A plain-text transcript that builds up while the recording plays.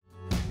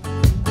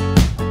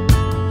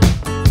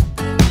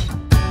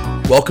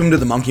Welcome to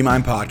the Monkey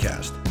Mind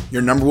Podcast,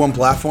 your number one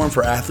platform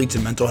for athletes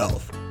and mental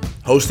health.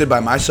 Hosted by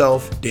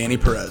myself, Danny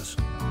Perez.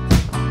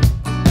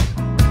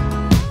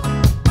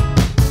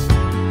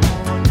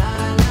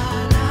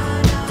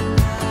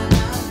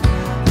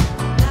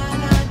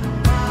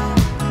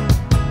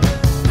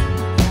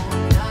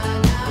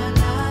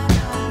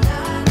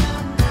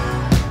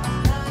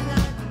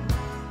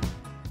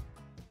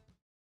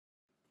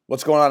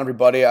 What's going on,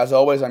 everybody? As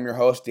always, I'm your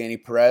host, Danny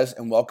Perez,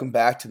 and welcome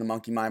back to the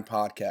Monkey Mind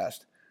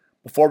Podcast.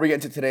 Before we get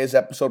into today's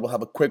episode, we'll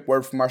have a quick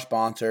word from our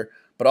sponsor,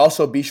 but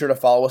also be sure to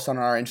follow us on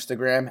our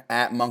Instagram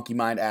at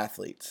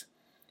MonkeyMindAthletes.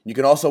 You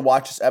can also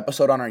watch this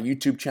episode on our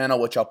YouTube channel,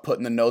 which I'll put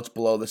in the notes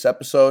below this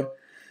episode.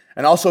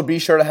 And also be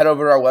sure to head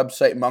over to our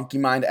website,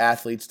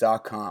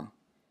 MonkeyMindAthletes.com.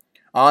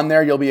 On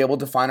there, you'll be able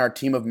to find our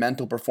team of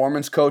mental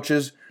performance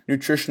coaches,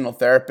 nutritional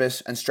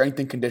therapists, and strength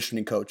and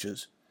conditioning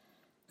coaches.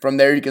 From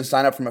there, you can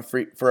sign up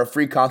for a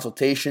free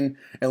consultation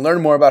and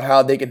learn more about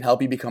how they can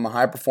help you become a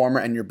high performer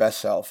and your best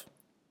self.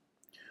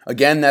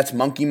 Again, that's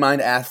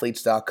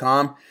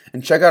MonkeyMindAthletes.com,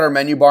 and check out our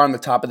menu bar on the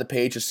top of the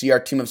page to see our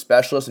team of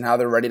specialists and how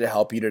they're ready to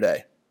help you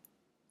today.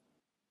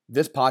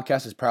 This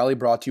podcast is proudly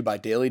brought to you by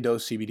Daily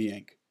Dose CBD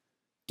Inc.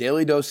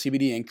 Daily Dose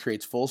CBD Inc.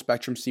 creates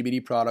full-spectrum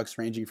CBD products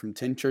ranging from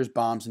tinctures,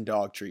 balms, and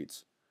dog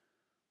treats.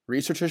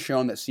 Research has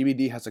shown that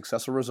CBD has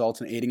successful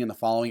results in aiding in the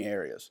following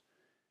areas: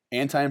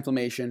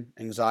 anti-inflammation,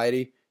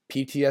 anxiety,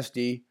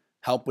 PTSD,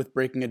 help with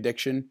breaking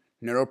addiction,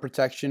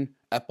 neuroprotection,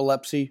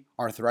 epilepsy,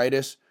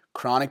 arthritis,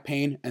 chronic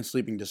pain, and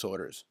sleeping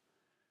disorders.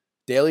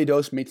 Daily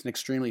Dose makes an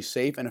extremely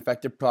safe and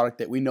effective product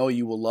that we know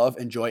you will love,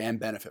 enjoy, and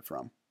benefit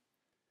from.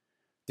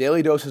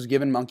 Daily Dose has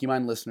given Monkey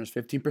Mind listeners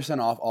 15%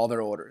 off all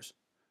their orders.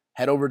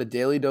 Head over to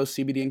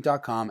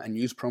dailydosecbdinc.com and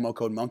use promo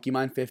code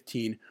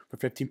MonkeyMind15 for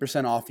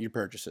 15% off your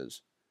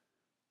purchases.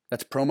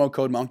 That's promo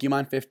code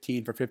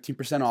MonkeyMind15 for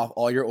 15% off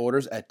all your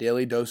orders at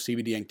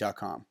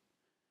dailydosecbdinc.com.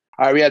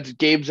 All right, we had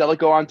Gabe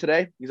Zellico on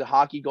today. He's a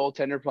hockey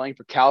goaltender playing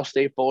for Cal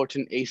State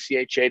Fullerton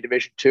ACHA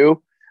Division II.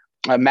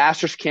 A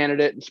master's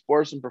candidate in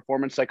sports and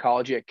performance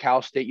psychology at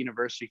Cal State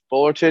University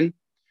Fullerton,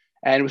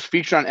 and was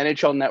featured on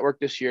NHL Network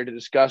this year to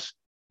discuss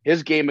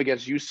his game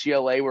against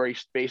UCLA, where he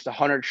faced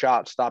 100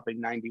 shots,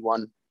 stopping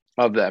 91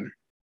 of them.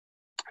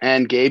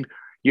 And Gabe,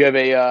 you have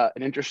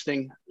an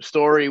interesting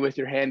story with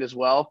your hand as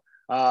well.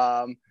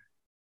 I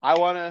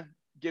want to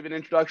give an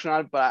introduction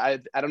on it, but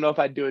I don't know if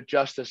I'd do it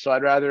justice. So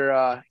I'd rather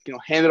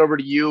hand it over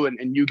to you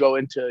and you go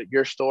into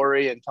your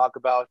story and talk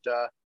about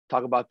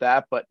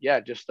that. But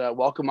yeah, just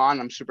welcome on.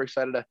 I'm super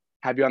excited to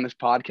have you on this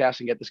podcast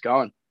and get this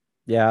going.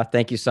 Yeah,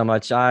 thank you so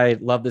much. I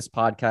love this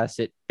podcast.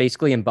 It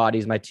basically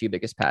embodies my two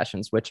biggest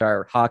passions, which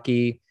are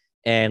hockey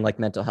and like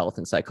mental health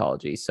and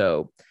psychology.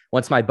 So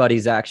once my buddy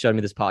Zach showed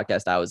me this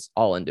podcast, I was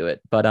all into it.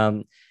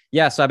 But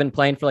yeah, so I've been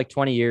playing for like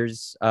 20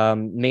 years,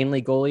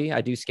 mainly goalie. I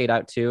do skate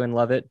out too and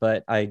love it,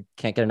 but I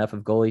can't get enough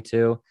of goalie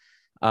too.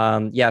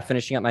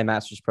 Finishing up my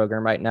master's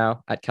program right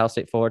now at Cal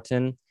State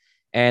Fullerton.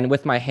 And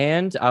with my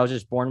hand, I was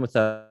just born with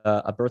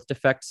a birth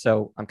defect.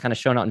 So I'm kind of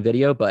showing out in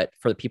video, but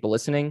for the people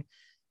listening,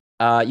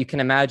 you can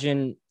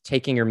imagine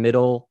taking your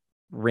middle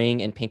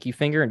ring and pinky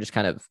finger and just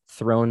kind of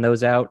throwing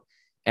those out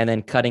and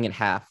then cutting in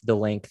half the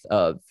length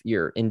of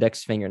your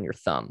index finger and your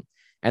thumb.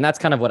 And that's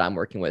kind of what I'm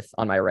working with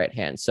on my right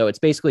hand. So it's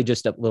basically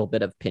just a little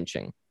bit of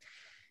pinching.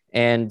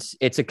 And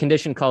it's a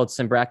condition called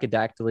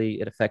symbrachydactyly.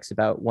 It affects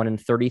about 1 in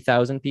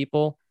 30,000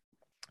 people.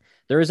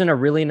 There isn't a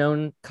really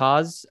known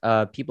cause.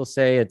 People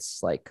say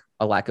it's like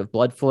a lack of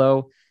blood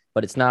flow,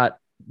 but it's not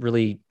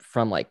really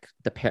from like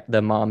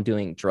the mom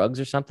doing drugs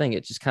or something.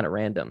 It's just kind of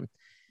random.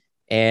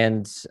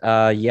 And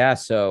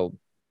so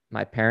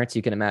my parents,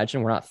 you can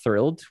imagine, were not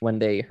thrilled when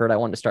they heard I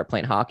wanted to start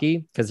playing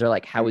hockey, because they're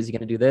like, how is he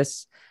going to do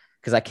this?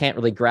 Because I can't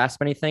really grasp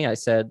anything. I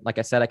said, I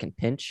can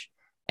pinch,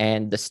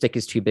 and the stick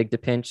is too big to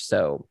pinch.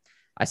 So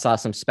I saw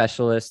some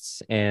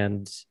specialists,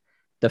 and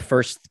the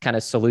first kind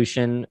of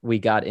solution we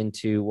got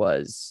into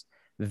was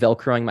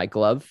Velcroing my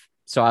glove.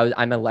 So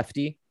I'm a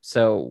lefty.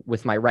 So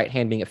with my right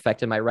hand being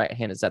affected, my right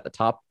hand is at the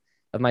top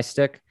of my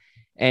stick.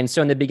 And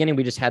so in the beginning,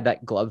 we just had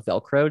that glove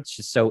Velcroed,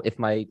 just so if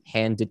my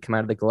hand did come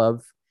out of the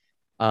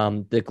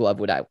glove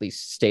would at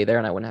least stay there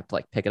and I wouldn't have to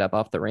like pick it up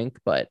off the rink.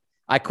 But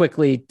I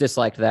quickly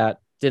disliked that.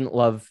 Didn't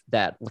love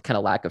that kind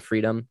of lack of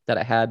freedom that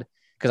I had,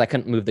 because I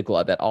couldn't move the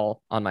glove at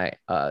all on my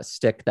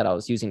stick that I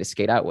was using to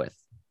skate out with.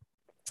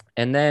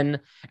 And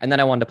then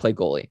I wanted to play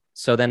goalie.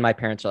 So then my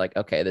parents are like,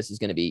 okay, this is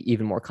going to be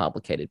even more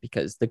complicated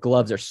because the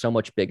gloves are so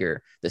much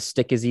bigger. The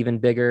stick is even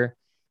bigger.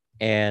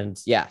 And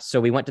yeah,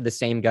 so we went to the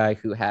same guy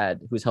who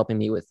was helping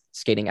me with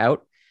skating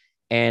out.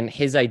 And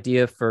his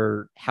idea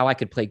for how I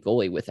could play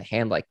goalie with a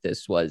hand like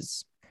this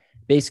was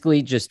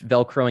basically just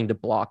Velcroing the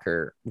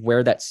blocker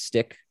where that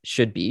stick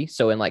should be.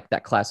 So in like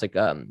that classic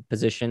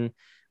position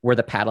where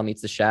the paddle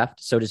meets the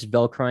shaft. So just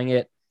Velcroing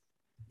it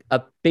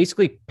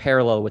basically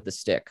parallel with the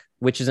stick,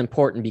 which is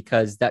important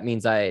because that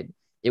means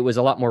it was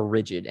a lot more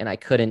rigid and I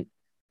couldn't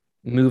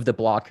move the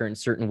blocker in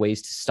certain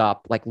ways to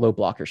stop like low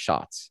blocker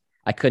shots.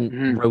 I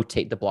couldn't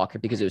rotate the blocker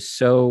because it was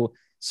so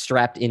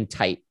strapped in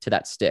tight to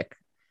that stick,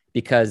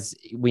 because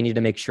we needed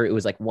to make sure it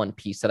was like one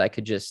piece that I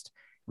could just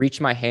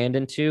reach my hand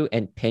into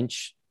and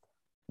pinch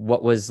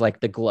what was like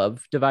the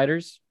glove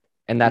dividers.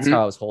 And that's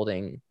how I was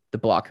holding the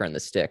blocker and the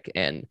stick.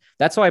 And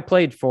that's how I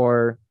played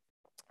for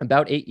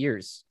about 8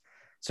 years.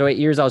 So 8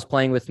 years I was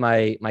playing with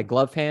my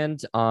glove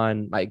hand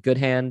on my good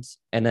hand,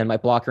 and then my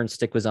blocker and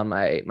stick was on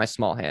my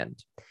small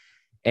hand.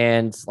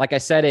 And like I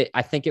said,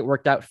 I think it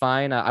worked out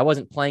fine. I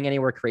wasn't playing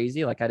anywhere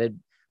crazy. Like I did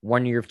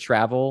 1 year of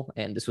travel,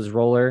 and this was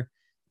roller,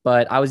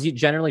 but I was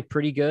generally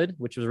pretty good,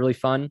 which was really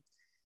fun.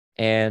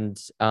 And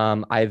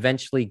I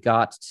eventually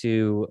got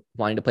to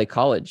wanting to play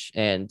college,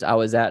 and I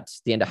was at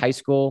the end of high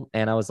school,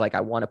 and I was like,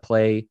 I want to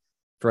play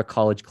for a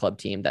college club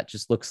team. That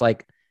just looks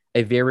like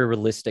a very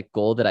realistic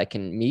goal that I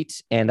can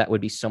meet, and that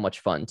would be so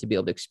much fun to be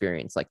able to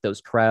experience, like those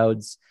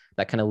crowds,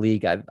 that kind of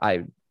league.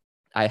 I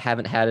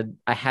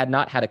had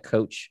not had a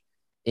coach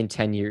in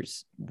 10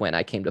 years when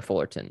I came to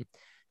Fullerton.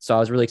 So I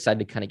was really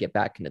excited to kind of get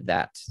back into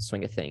that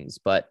swing of things.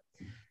 But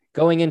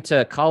going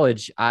into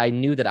college, I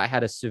knew that I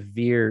had a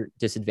severe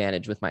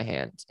disadvantage with my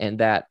hand, and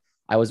that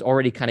I was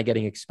already kind of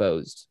getting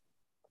exposed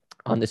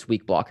on this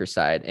weak blocker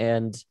side.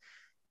 And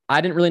I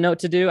didn't really know what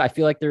to do. I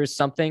feel like there was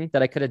something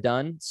that I could have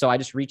done. So I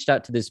just reached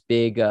out to this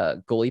big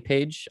goalie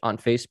page on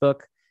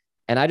Facebook,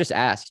 and I just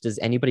asked, does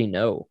anybody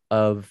know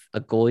of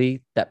a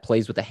goalie that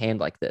plays with a hand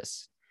like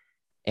this?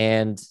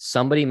 And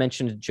somebody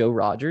mentioned Joe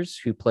Rogers,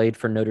 who played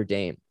for Notre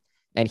Dame,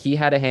 and he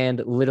had a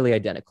hand literally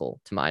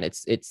identical to mine.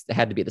 It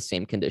had to be the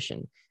same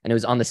condition, and it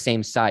was on the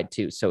same side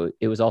too. So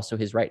it was also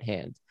his right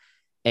hand.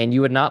 And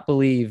you would not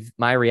believe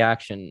my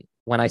reaction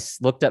when I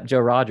looked up Joe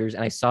Rogers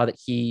and I saw that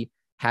he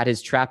had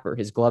his trapper,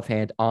 his glove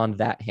hand, on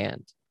that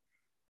hand.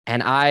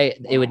 And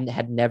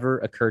had never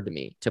occurred to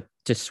me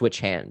to switch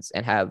hands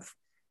and have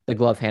the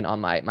glove hand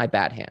on my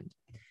bad hand.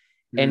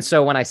 And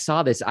so when I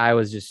saw this, I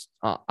was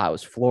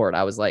floored.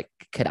 I was like,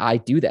 could I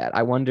do that?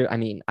 I wonder, I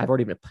mean, I've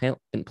already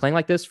been playing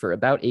like this for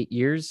about 8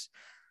 years.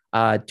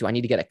 Do I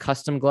need to get a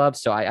custom glove?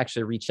 So I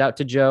actually reached out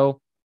to Joe.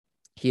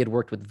 He had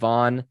worked with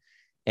Vaughn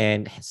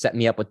and set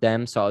me up with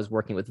them. So I was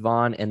working with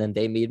Vaughn, and then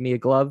they made me a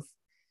glove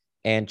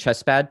and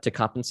chest pad to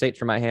compensate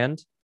for my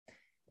hand.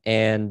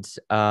 And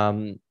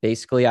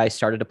basically I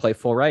started to play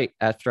full right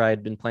after I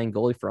had been playing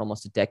goalie for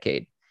almost a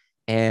decade.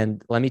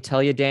 And let me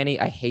tell you, Danny,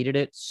 I hated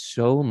it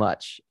so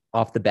much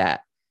off the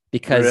bat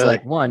because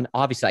like, one,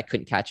 obviously I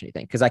couldn't catch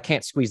anything because I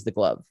can't squeeze the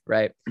glove.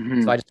 Right.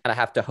 So I just kind of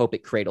have to hope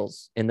it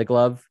cradles in the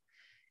glove.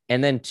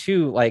 And then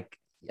two, like,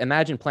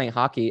 imagine playing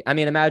hockey. I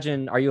mean,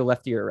 are you a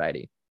lefty or a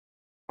righty?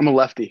 I'm a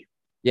lefty.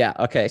 Yeah.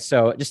 Okay.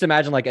 So just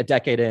imagine like a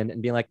decade in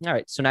and being like, all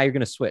right, so now you're going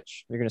to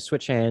switch. You're going to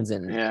switch hands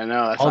and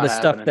all this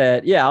stuff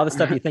all the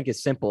stuff you think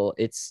is simple.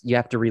 You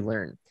have to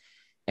relearn.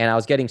 And I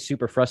was getting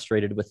super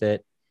frustrated with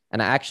it.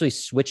 And I actually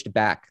switched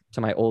back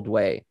to my old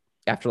way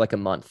after like a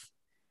month.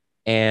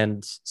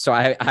 And so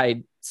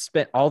I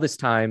spent all this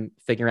time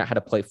figuring out how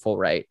to play full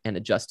right and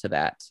adjust to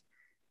that.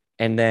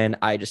 And then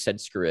I just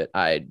said, screw it.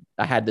 I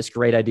had this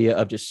great idea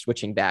of just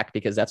switching back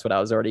because that's what I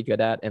was already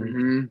good at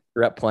and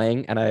grew up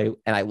playing. And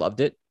I loved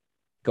it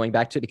going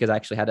back to it because I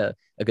actually had a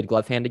good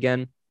glove hand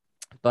again.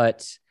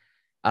 But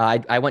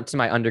I went to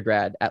my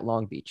undergrad at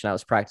Long Beach and I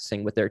was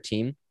practicing with their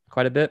team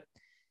quite a bit.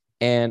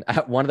 And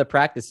at one of the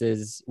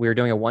practices, we were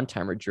doing a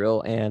one-timer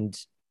drill, and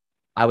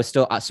I was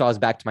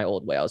back to my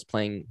old way. I was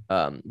playing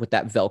with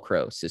that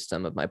Velcro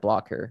system of my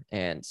blocker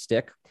and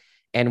stick.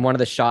 And one of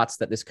the shots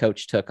that this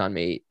coach took on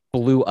me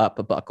blew up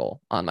a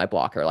buckle on my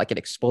blocker. Like it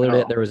exploded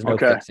it. There was no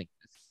fixing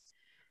it.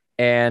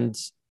 And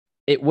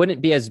it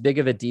wouldn't be as big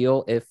of a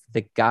deal if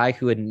the guy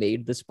who had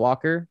made this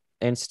blocker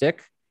and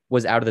stick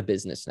was out of the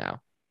business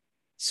now.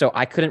 So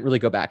I couldn't really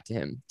go back to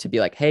him to be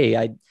like,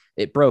 hey,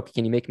 it broke.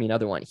 Can you make me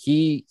another one?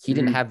 He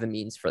didn't have the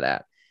means for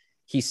that.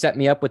 He set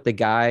me up with the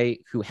guy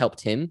who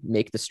helped him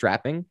make the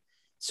strapping.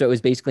 So it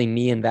was basically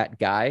me and that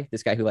guy,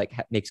 this guy who like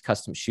makes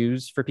custom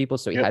shoes for people.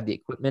 So he had the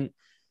equipment.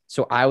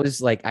 So I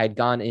was like, I had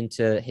gone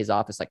into his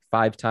office like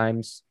 5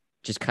 times,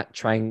 just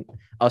trying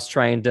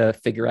to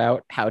figure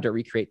out how to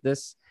recreate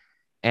this.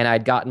 And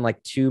I'd gotten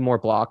like 2 more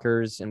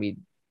blockers, and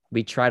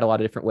we tried a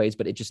lot of different ways,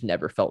 but it just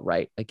never felt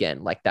right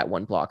again, like that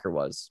one blocker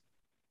was.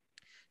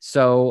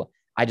 So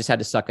I just had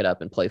to suck it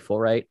up and play full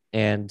right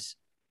and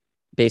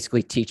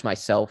basically teach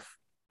myself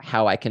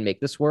how I can make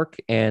this work.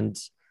 And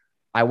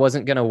I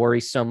wasn't going to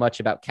worry so much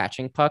about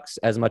catching pucks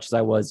as much as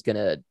I was going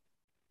to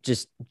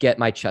just get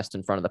my chest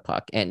in front of the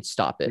puck and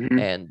stop it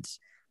and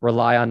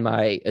rely on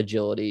my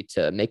agility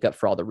to make up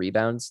for all the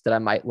rebounds that I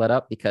might let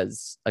up,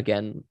 because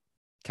again,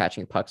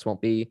 catching pucks won't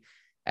be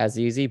as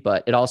easy,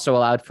 but it also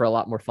allowed for a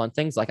lot more fun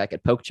things. Like I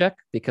could poke check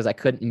because I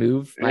couldn't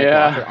move my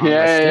blocker on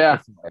my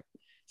stick.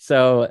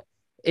 So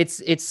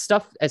it's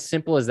stuff as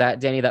simple as that,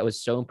 Danny, that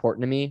was so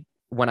important to me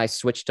when I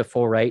switched to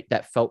full right.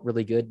 That felt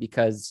really good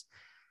because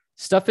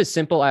stuff as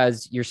simple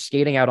as you're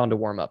skating out onto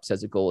warmups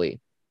as a goalie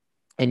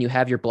and you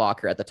have your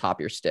blocker at the top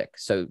of your stick.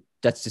 So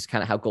that's just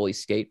kind of how goalies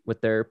skate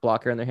with their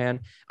blocker in their hand.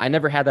 I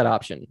never had that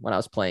option when I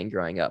was playing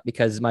growing up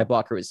because my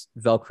blocker was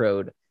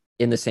Velcroed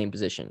in the same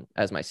position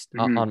as my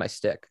on my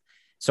stick.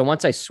 So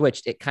once I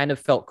switched, it kind of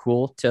felt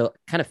cool to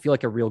kind of feel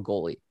like a real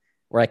goalie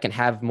where I can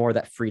have more of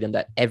that freedom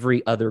that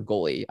every other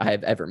goalie I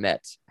have ever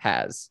met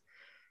has.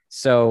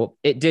 So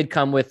it did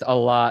come with a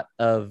lot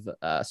of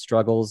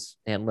struggles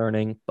and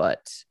learning,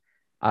 but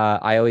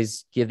I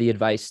always give the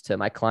advice to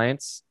my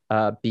clients: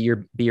 be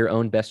your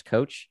own best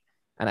coach.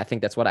 And I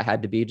think that's what I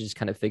had to be, to just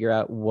kind of figure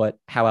out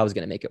how I was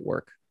going to make it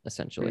work,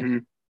 essentially. Mm-hmm.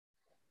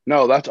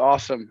 No, that's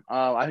awesome.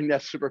 I think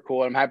that's super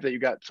cool. I'm happy that you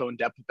got so in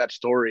depth with that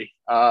story.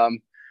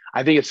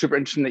 I think it's super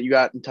interesting that you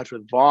got in touch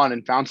with Vaughn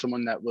and found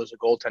someone that was a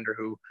goaltender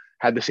who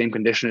had the same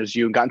condition as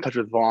you and got in touch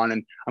with Vaughn.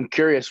 And I'm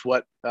curious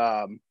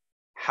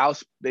how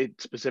they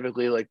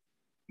specifically like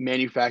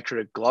manufactured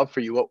a glove for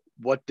you.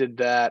 What did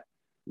that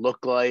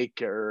look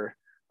like? Or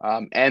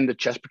and the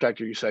chest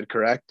protector, you said,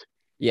 correct?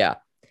 Yeah.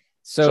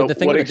 So the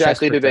thing what with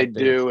exactly the did they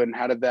do, and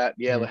how did that?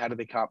 Yeah, Mhm. how did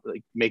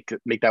they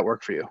make that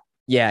work for you?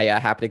 Yeah,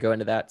 happy to go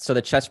into that. So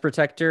the chest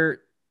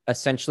protector,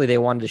 essentially, they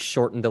wanted to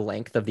shorten the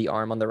length of the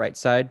arm on the right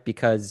side,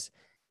 because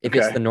if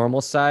it's the normal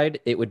side,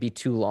 it would be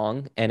too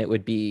long and it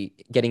would be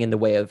getting in the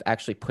way of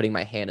actually putting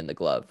my hand in the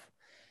glove.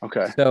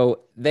 Okay.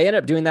 So they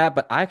ended up doing that,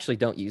 but I actually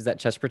don't use that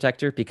chest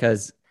protector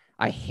because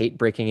I hate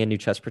breaking in new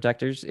chest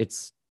protectors.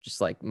 It's just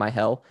like my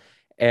hell.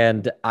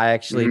 And I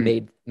actually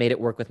made it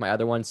work with my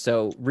other one.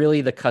 So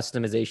really the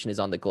customization is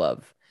on the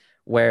glove,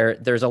 where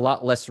there's a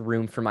lot less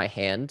room for my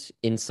hand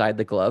inside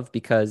the glove,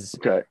 because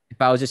if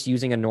I was just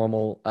using a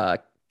normal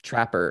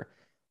trapper,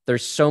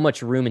 there's so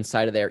much room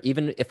inside of there.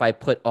 Even if I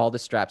put all the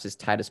straps as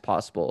tight as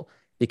possible,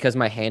 because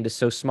my hand is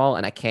so small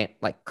and I can't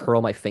like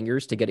curl my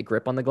fingers to get a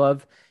grip on the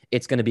glove,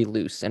 it's going to be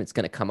loose and it's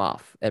going to come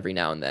off every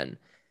now and then.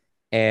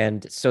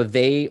 And so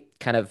they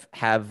kind of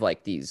have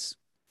like these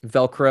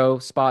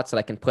Velcro spots that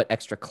I can put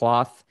extra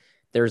cloth.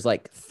 There's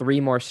like 3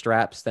 more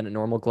straps than a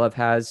normal glove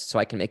has, so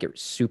I can make it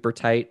super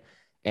tight.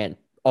 And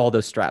all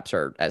those straps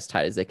are as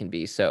tight as they can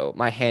be. So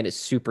my hand is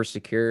super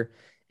secure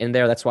in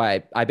there. That's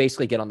why I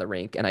basically get on the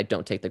rink and I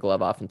don't take the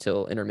glove off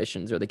until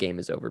intermissions or the game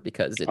is over,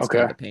 because it's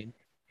kind of a pain.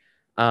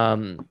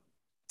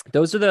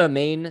 Those are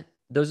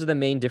the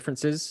main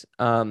differences.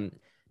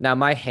 Now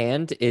my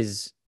hand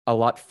is a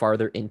lot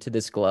farther into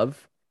this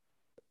glove,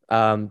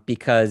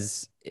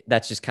 because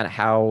that's just kind of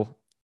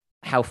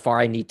how far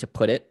I need to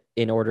put it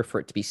in order for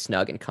it to be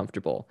snug and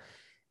comfortable.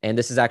 And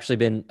this has actually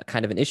been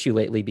kind of an issue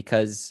lately,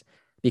 because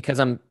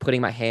I'm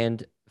putting my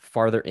hand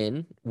farther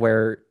in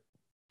where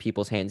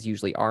people's hands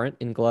usually aren't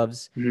in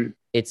gloves.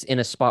 It's in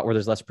a spot where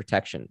there's less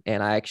protection.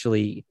 And I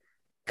actually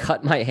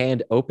cut my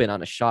hand open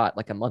on a shot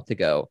like a month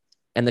ago,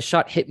 and the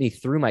shot hit me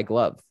through my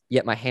glove,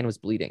 yet my hand was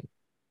bleeding.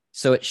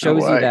 So it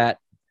shows you that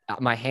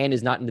my hand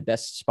is not in the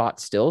best spot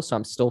still. So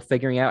I'm still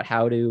figuring out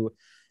how to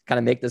kind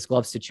of make this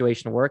glove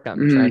situation work.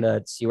 I'm trying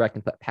to see where I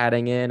can put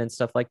padding in and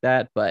stuff like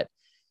that. But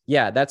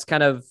yeah, that's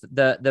kind of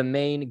the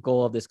main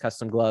goal of this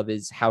custom glove,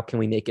 is how can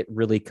we make it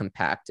really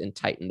compact and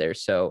tight in there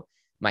so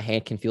my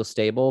hand can feel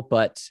stable.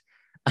 But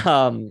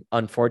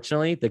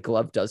unfortunately, the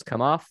glove does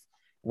come off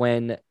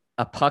when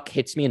a puck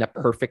hits me in a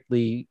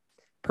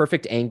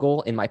perfect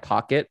angle in my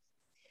pocket.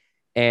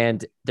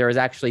 And there was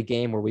actually a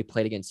game where we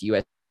played against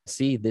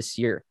USC this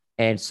year,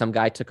 and some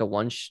guy took a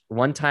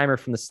one-timer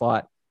from the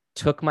slot,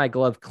 took my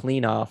glove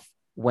clean off,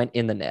 went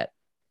in the net,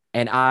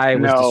 and I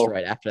was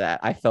destroyed after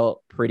that. I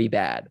felt pretty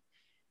bad.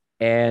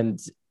 And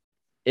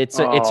it's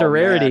a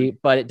rarity,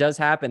 but it does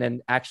happen.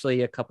 And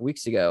actually a couple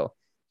weeks ago,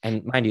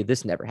 and mind you,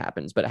 this never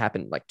happens, but it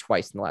happened like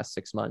twice in the last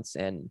 6 months.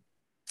 And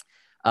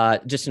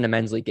just in a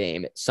men's league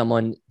game,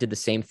 someone did the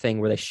same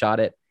thing where they shot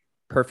it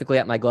perfectly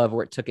at my glove,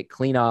 where it took it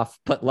clean off.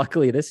 But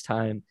luckily this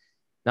time,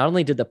 not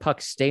only did the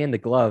puck stay in the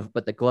glove,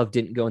 but the glove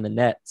didn't go in the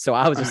net. So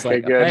I was just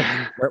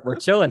okay, we're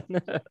chilling.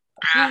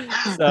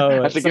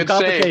 So that's a good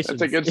save.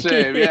 That's a good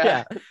save.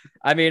 Yeah.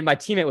 I mean, my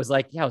teammate was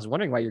like, I was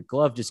wondering why your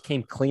glove just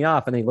came clean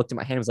off. And then he looked at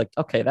my hand and was like,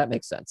 okay, that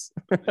makes sense.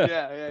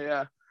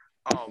 Yeah.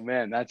 Oh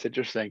man, that's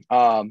interesting.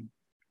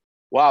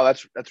 Wow,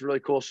 that's really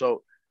cool.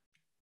 So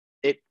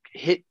it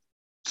hit,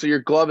 so your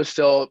glove is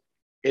still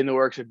in the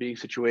works of being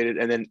situated.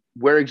 And then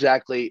where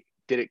exactly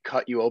did it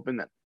cut you open?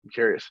 I'm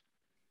curious.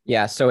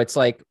 Yeah. So it's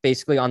like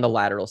basically on the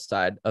lateral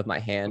side of my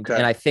hand.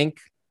 And I think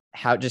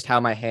how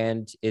my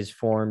hand is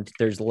formed,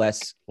 there's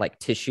less like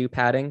tissue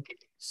padding.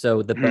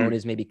 So the bone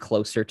is maybe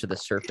closer to the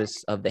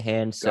surface of the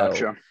hand.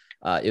 So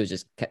it was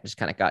just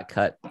kind of got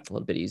cut a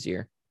little bit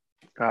easier.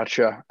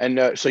 Gotcha.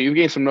 And so you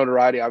gained some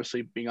notoriety,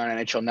 obviously being on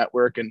NHL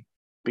Network and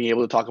being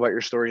able to talk about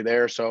your story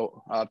there.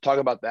 So talk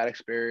about that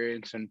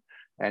experience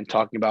and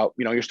talking about,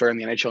 your story on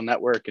the NHL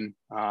Network and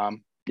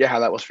how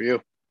that was for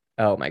you.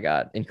 Oh my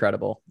God.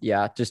 Incredible.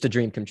 Yeah. Just a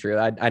dream come true.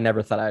 I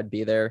never thought I'd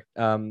be there.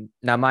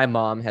 Now my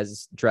mom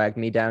has dragged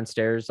me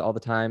downstairs all the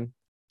time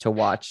to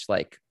watch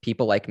like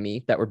people like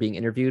me that were being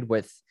interviewed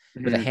with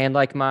a hand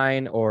like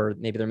mine, or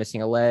maybe they're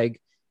missing a leg,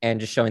 and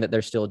just showing that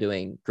they're still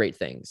doing great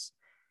things.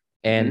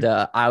 And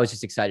I was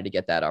just excited to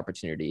get that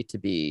opportunity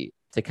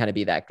to kind of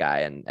be that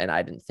guy. And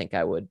I didn't think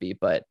I would be,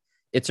 but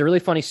it's a really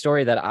funny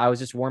story that I was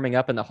just warming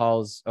up in the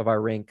halls of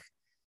our rink,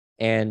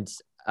 and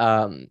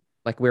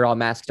like we were all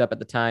masked up at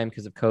the time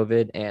because of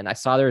COVID. And I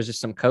saw there was just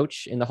some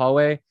coach in the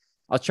hallway.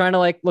 I was trying to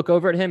like look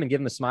over at him and give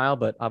him a smile,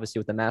 but obviously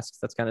with the masks,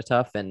 that's kind of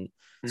tough. And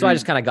so I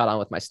just kind of got on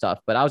with my stuff,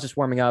 but I was just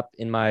warming up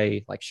in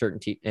my like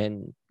shirt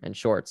and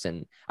shorts.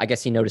 And I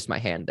guess he noticed my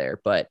hand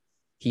there, but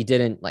he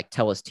didn't like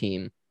tell his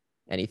team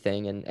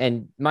anything.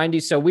 And mind you,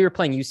 so we were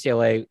playing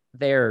UCLA.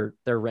 They're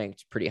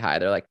ranked pretty high.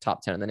 They're like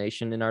top 10 in the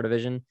nation in our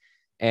division.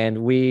 And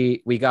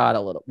we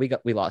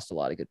lost a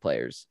lot of good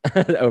players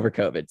over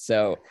COVID.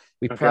 So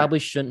we probably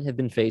shouldn't have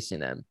been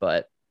facing them,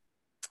 but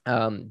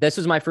this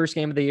was my first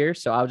game of the year.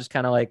 So I was just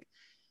kind of like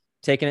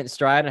taking it in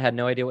stride. I had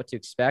no idea what to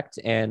expect.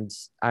 And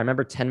I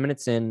remember 10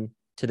 minutes in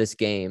to this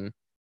game,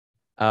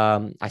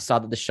 I saw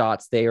that the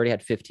shots, they already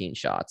had 15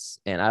 shots.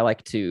 And I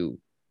like to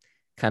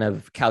kind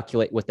of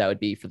calculate what that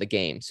would be for the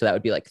game. So that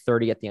would be like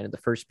 30 at the end of the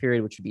first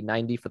period, which would be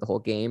 90 for the whole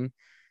game.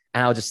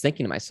 And I was just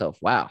thinking to myself,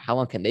 wow, how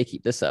long can they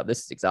keep this up?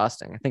 This is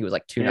exhausting. I think it was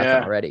like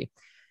 2-0 already.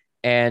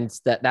 And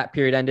that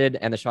period ended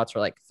and the shots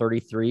were like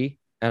 33.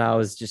 And I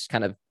was just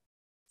kind of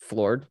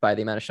floored by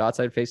the amount of shots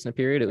I'd faced in a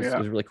period. It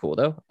was really cool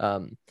though.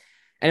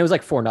 And it was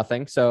like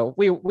 4-0. So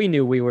we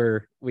knew we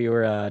were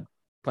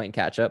playing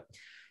catch up.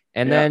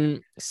 And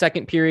then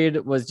second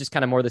period was just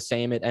kind of more the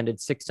same. It ended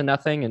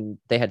 6-0 and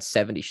they had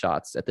 70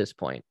 shots at this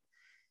point.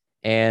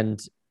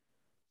 And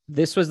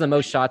this was the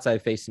most shots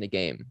I've faced in a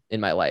game in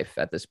my life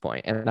at this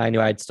point. And I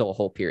knew I'd still a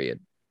whole period.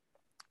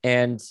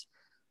 And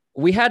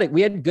we had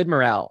good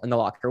morale in the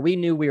locker. We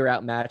knew we were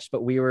outmatched,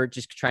 but we were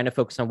just trying to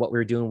focus on what we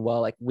were doing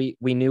well. Like we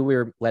knew we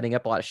were letting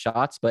up a lot of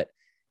shots, but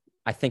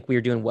I think we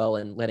were doing well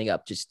in letting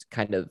up just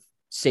kind of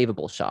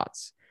savable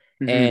shots.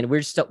 Mm-hmm. And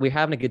we're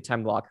having a good time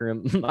in the locker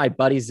room. My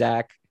buddy,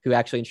 Zach, who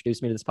actually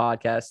introduced me to this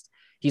podcast,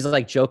 he's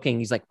like joking.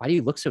 He's like, why do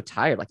you look so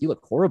tired? Like you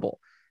look horrible.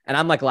 And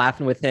I'm like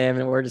laughing with him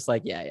and we're just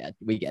like, yeah,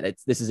 we get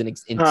it. This is an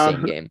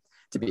insane game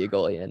to be a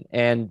goalie in.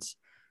 And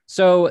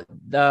so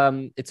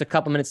it's a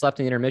couple minutes left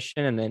in the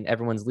intermission and then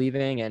everyone's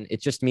leaving and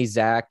it's just me,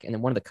 Zach, and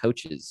then one of the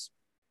coaches.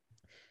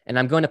 And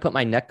I'm going to put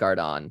my neck guard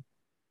on,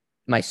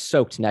 my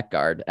soaked neck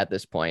guard at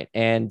this point.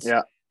 And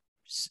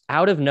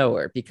out of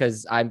nowhere,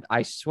 because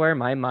I swear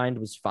my mind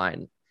was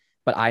fine,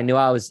 but I know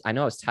I was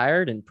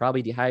tired and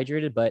probably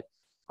dehydrated, but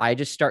I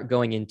just start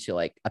going into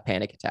like a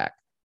panic attack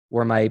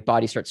where my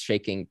body starts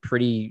shaking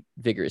pretty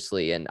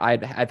vigorously. And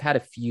I've had a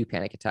few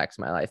panic attacks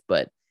in my life,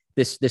 but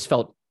this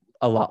felt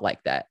a lot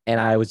like that. And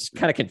I was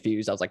kind of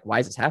confused. I was like, why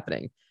is this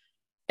happening?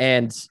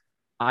 And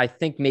I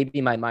think maybe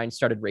my mind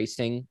started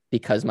racing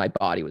because my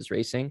body was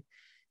racing.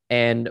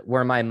 And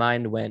where my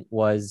mind went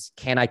was,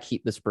 can I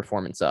keep this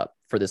performance up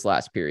for this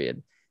last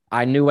period?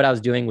 I knew what I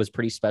was doing was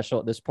pretty special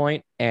at this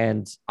point,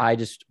 and I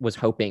just was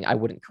hoping I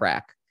wouldn't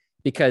crack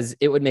because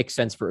it would make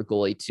sense for a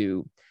goalie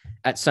to,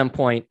 at some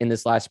point in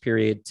this last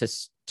period,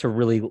 to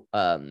really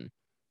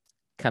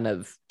kind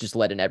of just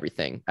let in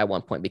everything at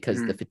one point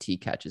because the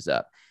fatigue catches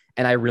up.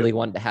 And I really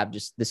wanted to have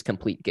just this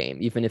complete game,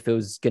 even if it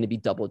was going to be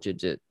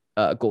double-digit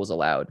goals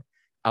allowed.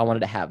 I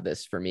wanted to have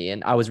this for me,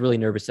 and I was really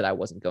nervous that I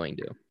wasn't going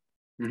to.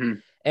 Mm-hmm.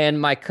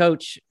 And my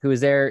coach, who was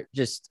there,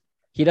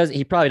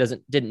 he probably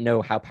didn't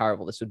know how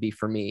powerful this would be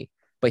for me,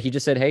 but he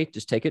just said, hey,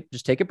 just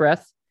take a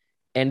breath.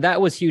 And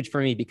that was huge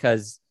for me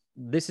because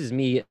this is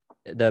me,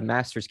 the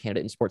master's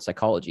candidate in sports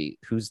psychology,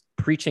 who's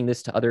preaching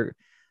this to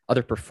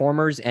other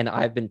performers. And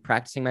I've been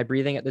practicing my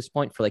breathing at this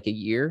point for like a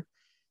year.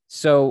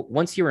 So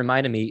once he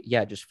reminded me,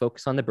 just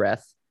focus on the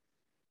breath.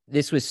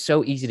 This was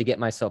so easy to get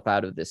myself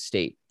out of this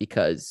state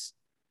because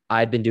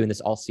I'd been doing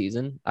this all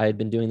season. I had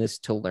been doing this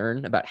to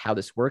learn about how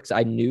this works.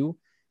 I knew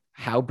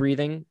how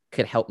breathing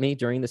could help me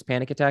during this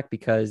panic attack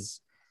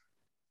because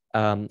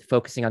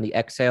focusing on the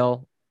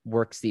exhale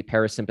works the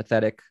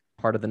parasympathetic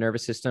part of the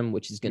nervous system,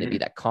 which is going to be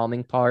that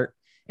calming part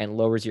and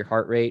lowers your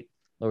heart rate,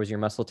 lowers your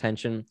muscle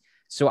tension.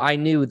 So I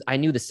knew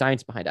the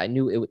science behind it. I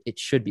knew it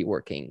should be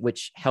working,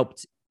 which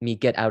helped me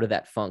get out of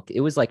that funk.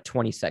 It was like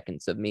 20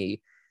 seconds of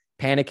me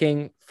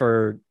panicking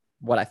for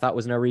what I thought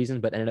was no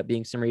reason, but ended up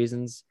being some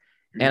reasons.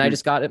 And I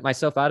just got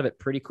myself out of it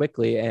pretty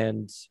quickly.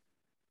 And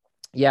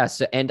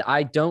and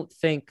I don't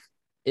think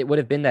it would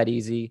have been that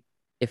easy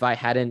if I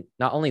hadn't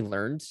not only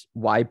learned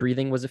why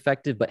breathing was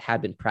effective, but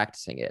had been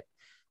practicing it.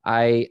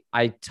 I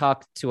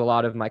talked to a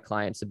lot of my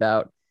clients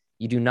about,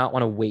 you do not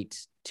want to wait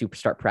to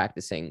start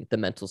practicing the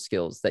mental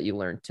skills that you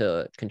learn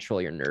to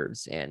control your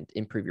nerves and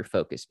improve your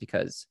focus.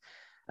 Because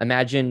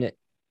imagine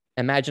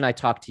I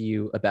talk to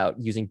you about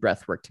using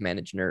breath work to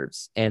manage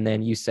nerves. And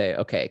then you say,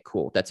 okay,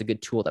 cool. That's a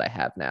good tool that I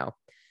have now,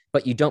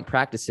 but you don't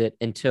practice it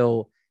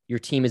until your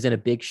team is in a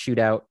big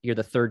shootout. You're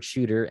the third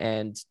shooter.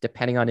 And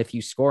depending on if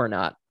you score or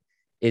not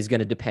is going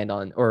to depend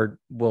on, or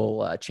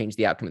will change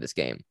the outcome of this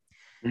game.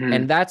 Mm-hmm.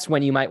 And that's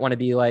when you might want to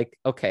be like,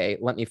 okay,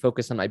 let me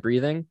focus on my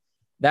breathing.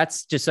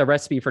 That's just a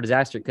recipe for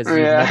disaster because you've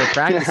never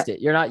practiced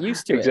it. You're not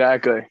used to it.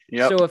 Exactly.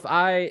 Yep. So if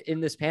I, in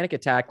this panic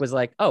attack, was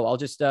like, oh, I'll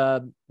just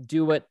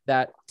do what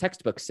that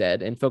textbook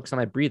said and focus on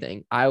my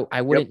breathing,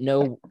 I wouldn't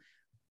know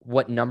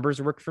what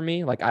numbers work for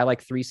me. Like I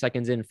like 3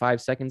 seconds in,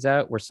 5 seconds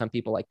out, where some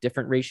people like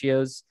different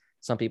ratios.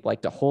 Some people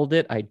like to hold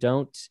it. I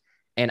don't.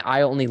 And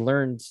I only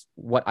learned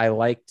what I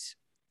liked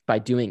by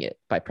doing it,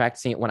 by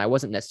practicing it when I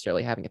wasn't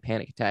necessarily having a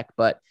panic attack,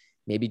 but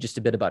maybe just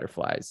a bit of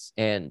butterflies.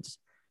 And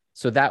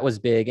So that was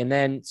big. And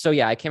then, so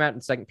yeah, I came out in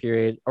the second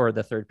period or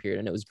the third period,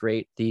 and it was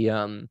great. The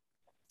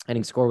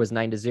ending score was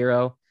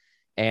 9-0.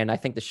 And I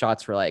think the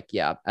shots were like,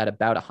 yeah, at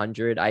about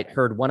 100. I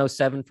heard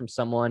 107 from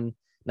someone,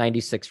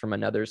 96 from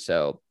another.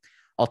 So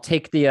I'll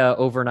take the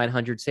over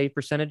 900 save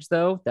percentage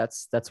though.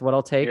 That's what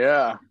I'll take.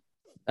 Yeah.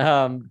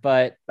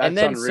 But That's and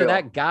then unreal.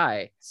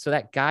 so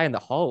that guy in the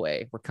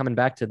hallway, we're coming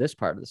back to this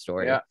part of the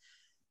story. Yeah.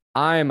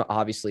 I'm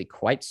obviously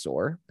quite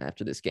sore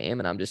after this game,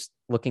 and I'm just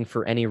looking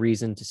for any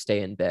reason to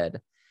stay in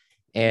bed.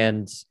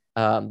 And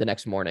the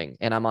next morning,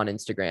 and I'm on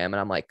Instagram, and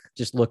I'm like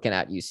just looking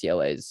at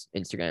UCLA's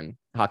Instagram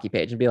hockey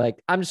page and be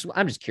like, I'm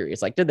just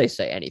curious, like, did they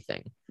say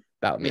anything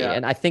about me? Yeah.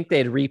 And I think they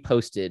had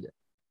reposted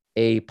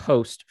a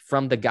post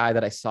from the guy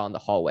that I saw in the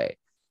hallway,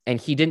 and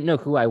he didn't know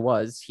who I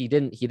was. He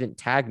didn't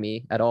tag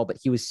me at all, but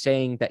he was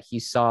saying that he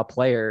saw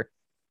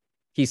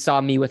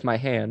me with my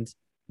hand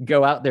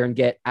go out there and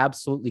get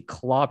absolutely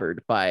clobbered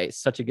by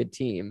such a good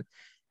team.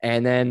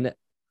 And then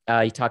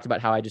he talked about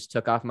how I just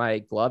took off my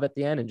glove at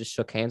the end and just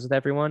shook hands with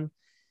everyone.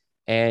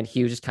 And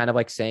he was just kind of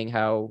like saying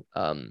how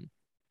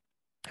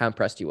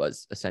impressed he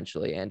was,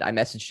 essentially. And I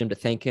messaged him to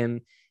thank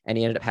him, and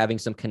he ended up having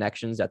some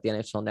connections at the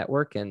NHL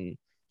Network. And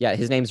yeah,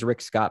 his name's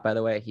Rick Scott, by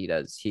the way.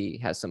 He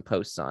has some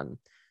posts on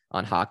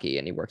hockey,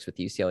 and he works with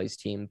UCLA's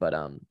team. But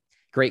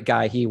great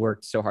guy. He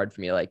worked so hard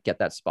for me to like get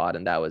that spot,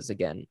 and that was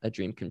again a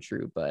dream come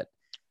true. But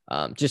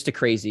just a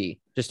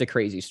crazy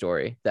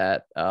story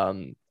that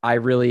I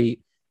really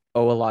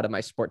owe a lot of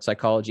my sports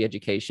psychology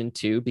education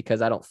to,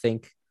 because I don't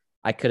think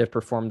I could have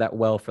performed that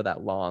well for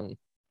that long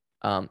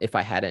if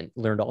I hadn't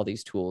learned all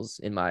these tools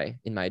in my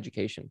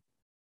education.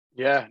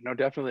 Yeah, no,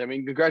 definitely. I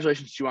mean,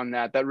 congratulations to you on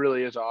that. That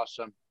really is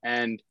awesome.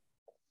 And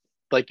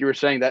like you were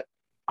saying, that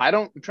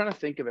I'm trying to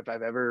think of if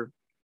I've ever,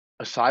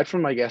 aside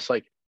from, I guess,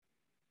 like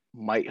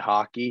Mite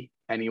Hockey,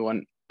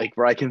 anyone like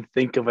where I can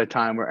think of a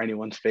time where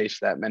anyone's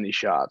faced that many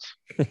shots.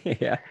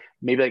 Yeah.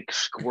 Maybe like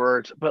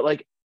Squirts, but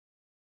like,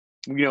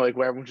 like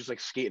where everyone's just like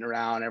skating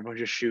around, everyone's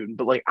just shooting.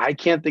 But like, I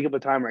can't think of a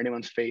time where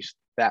anyone's faced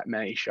that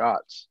many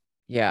shots.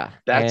 Yeah.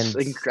 That's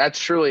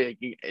truly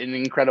an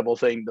incredible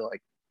thing to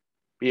like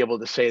be able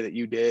to say that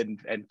you did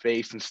and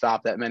faced and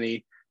stopped that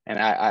many. And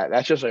I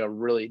that's just like a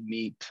really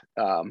neat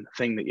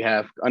thing that you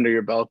have under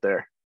your belt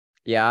there.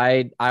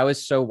 Yeah, I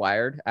was so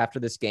wired after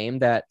this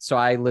game so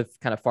I live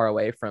kind of far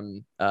away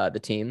from the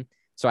team.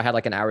 So I had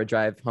like an hour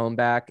drive home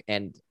back,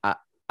 and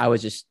I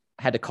was just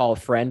had to call a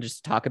friend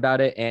just to talk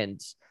about it. And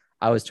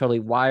I was totally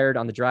wired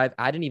on the drive.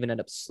 I didn't even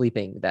end up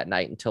sleeping that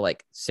night until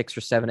like 6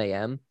 or 7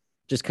 a.m.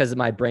 just because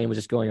my brain was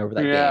just going over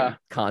that game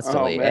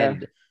constantly. Oh,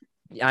 and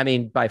I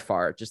mean, by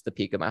far, just the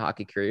peak of my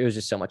hockey career. It was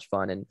just so much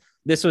fun. And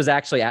this was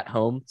actually at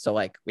home. So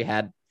like we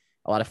had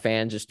a lot of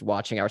fans just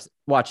watching us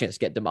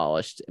get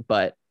demolished,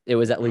 but it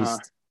was at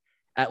least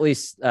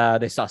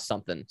they saw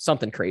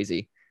something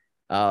crazy.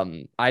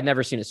 I'd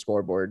never seen a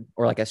scoreboard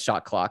or like a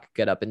shot clock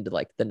get up into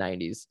like the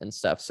 90s and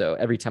stuff. So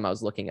every time I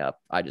was looking up,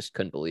 I just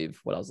couldn't believe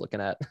what I was looking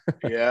at.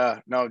 Yeah,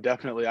 no,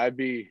 definitely. I'd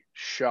be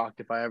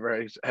shocked if I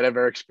had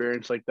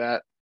experienced like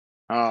that.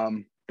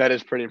 That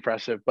is pretty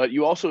impressive. But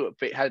you also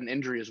had an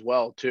injury as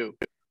well, too.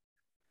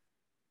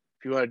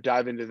 If you want to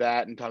dive into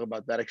that and talk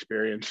about that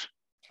experience.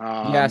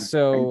 Yeah,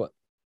 so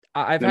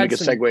I've had a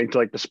segue into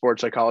like the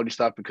sports psychology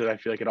stuff, because I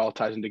feel like it all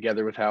ties in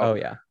together with how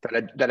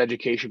that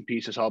education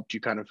piece has helped you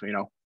kind of,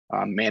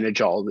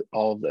 manage all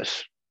of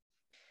this.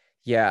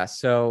 Yeah.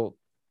 So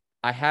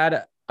I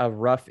had a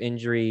rough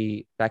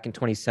injury back in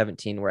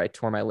 2017 where I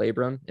tore my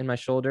labrum in my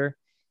shoulder.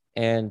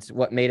 And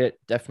what made it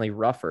definitely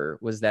rougher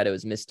was that it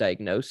was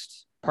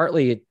misdiagnosed.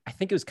 Partly, I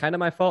think it was kind of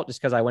my fault just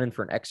because I went in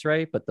for an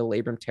x-ray, but the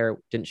labrum tear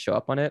didn't show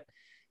up on it.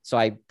 So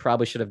I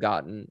probably should have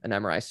gotten an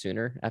MRI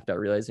sooner after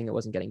realizing it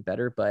wasn't getting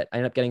better, but I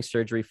ended up getting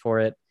surgery for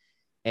it.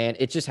 And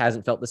it just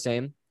hasn't felt the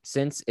same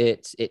since.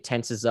 It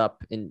tenses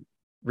up in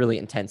really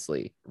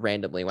intensely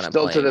randomly when I'm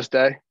playing. Still to this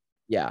day?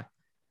 Yeah.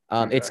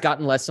 Okay. It's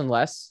gotten less and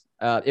less.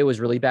 It was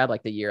really bad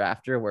like the year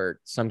after, where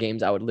some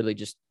games I would literally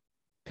just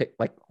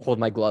hold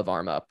my glove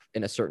arm up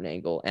in a certain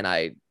angle and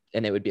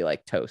it would be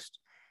like toast.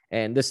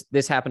 And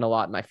this happened a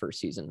lot in my first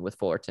season with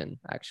Fullerton,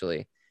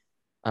 actually.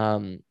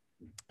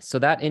 So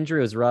that injury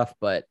was rough,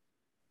 but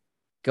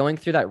going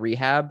through that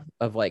rehab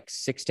of like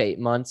 6 to 8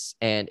 months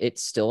and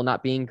it's still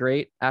not being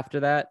great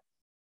after that,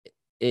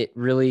 it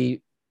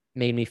really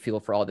made me feel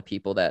for all the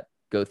people that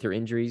go through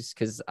injuries.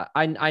 Cause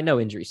I know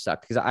injuries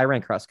suck, because I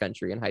ran cross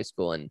country in high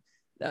school, and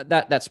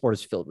that sport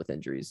is filled with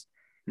injuries.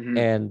 Mm-hmm.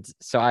 And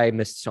so I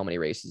missed so many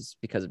races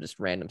because of just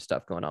random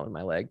stuff going on with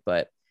my leg.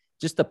 But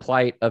just the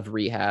plight of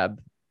rehabbing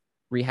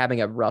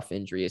a rough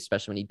injury,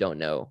 especially when you don't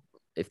know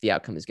if the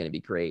outcome is going to be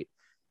great,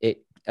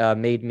 it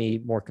made me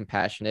more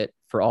compassionate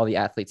for all the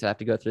athletes that have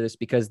to go through this,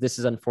 because this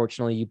is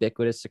unfortunately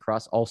ubiquitous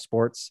across all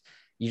sports.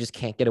 You just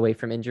can't get away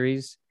from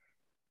injuries.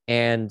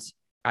 And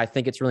I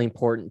think it's really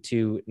important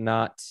to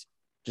not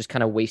just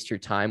kind of waste your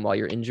time while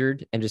you're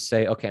injured and just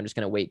say, okay, I'm just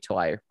going to wait till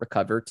I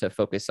recover to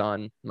focus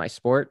on my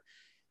sport.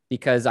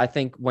 Because I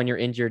think when you're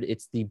injured,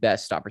 it's the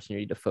best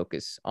opportunity to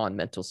focus on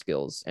mental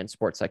skills and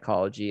sports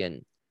psychology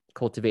and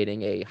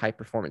cultivating a high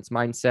performance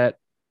mindset.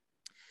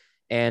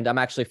 And I'm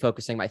actually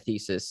focusing my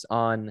thesis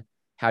on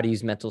how to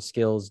use mental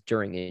skills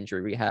during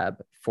injury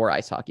rehab for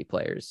ice hockey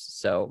players.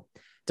 So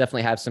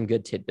definitely have some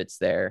good tidbits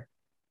there.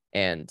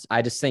 And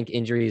I just think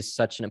injury is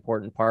such an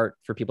important part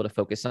for people to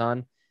focus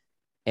on.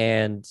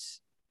 And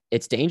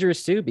it's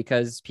dangerous too,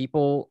 because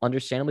people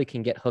understandably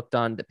can get hooked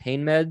on the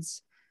pain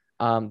meds.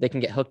 They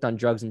can get hooked on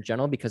drugs in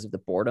general because of the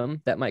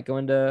boredom that might go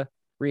into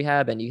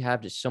rehab. And you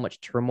have just so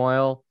much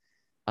turmoil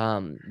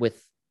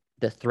with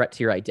the threat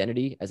to your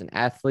identity as an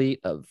athlete,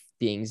 of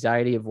the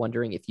anxiety of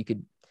wondering if you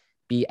could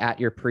be at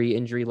your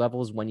pre-injury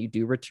levels when you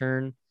do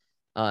return.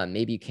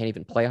 Maybe you can't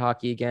even play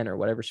hockey again or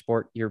whatever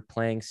sport you're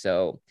playing.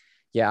 So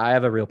yeah, I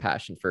have a real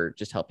passion for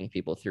just helping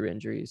people through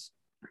injuries.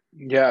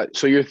 Yeah.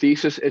 So your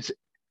thesis, it's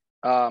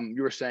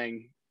you were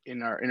saying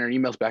in our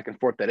emails back and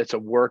forth that it's a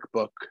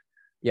workbook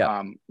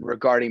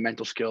regarding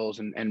mental skills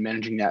and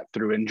managing that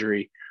through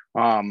injury.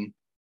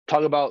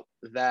 Talk about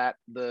that,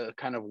 the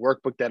kind of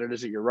workbook that it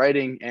is that you're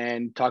writing,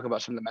 and talk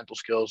about some of the mental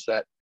skills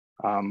that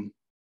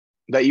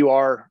that you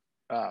are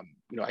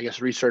I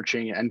guess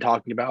researching and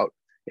talking about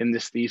in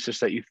this thesis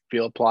that you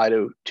feel apply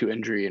to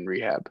injury and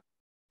rehab.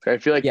 So I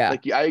feel like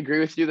I agree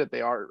with you that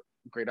they are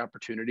great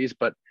opportunities,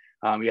 but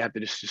you have to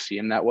just see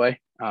them that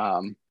way.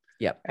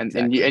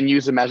 And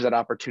use them as that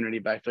opportunity.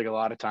 But I feel like a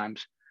lot of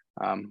times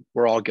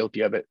we're all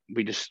guilty of it.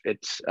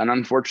 It's an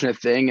unfortunate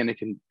thing, and it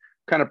can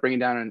kind of bring it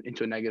down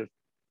into a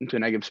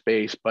negative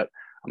space. But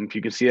if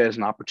you can see it as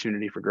an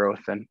opportunity for growth,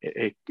 then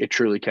it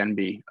truly can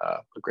be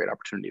a great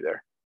opportunity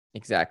there.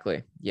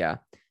 Exactly. Yeah.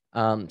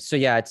 So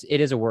yeah,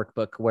 it is a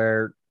workbook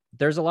where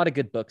there's a lot of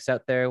good books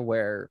out there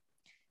where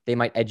they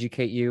might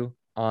educate you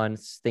on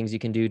things you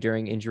can do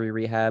during injury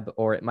rehab,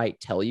 or it might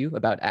tell you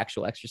about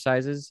actual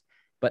exercises.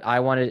 But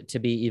I wanted it to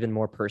be even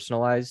more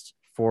personalized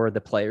for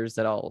the players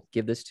that I'll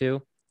give this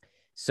to,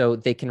 so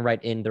they can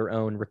write in their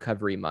own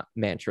recovery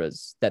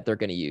mantras that they're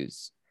going to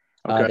use.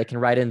 Okay. They can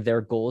write in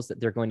their goals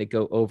that they're going to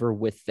go over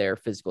with their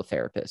physical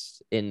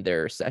therapist in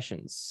their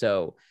sessions.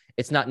 So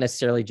it's not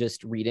necessarily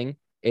just reading,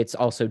 it's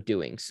also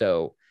doing.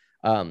 So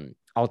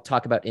I'll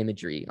talk about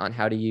imagery on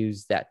how to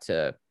use that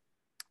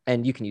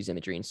and you can use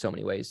imagery in so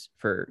many ways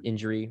for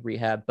injury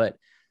rehab. But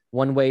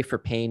one way for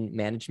pain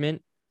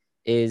management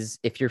is,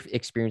 if you're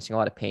experiencing a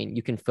lot of pain,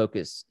 you can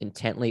focus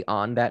intently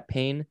on that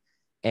pain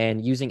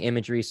and using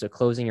imagery. So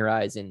closing your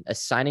eyes and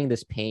assigning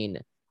this pain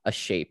a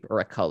shape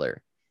or a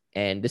color.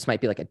 And this might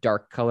be like a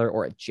dark color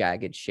or a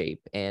jagged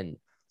shape, and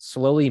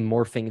slowly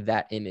morphing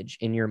that image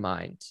in your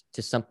mind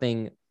to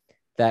something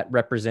that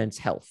represents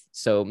health.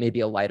 So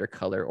maybe a lighter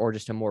color or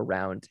just a more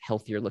round,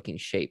 healthier looking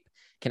shape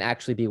can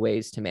actually be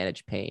ways to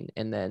manage pain.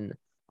 And then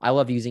I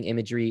love using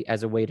imagery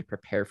as a way to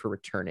prepare for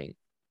returning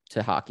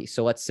to hockey.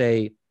 So let's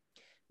say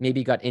maybe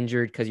you got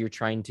injured because you're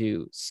trying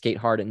to skate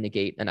hard and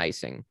negate an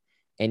icing,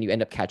 and you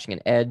end up catching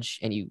an edge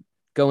and you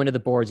go into the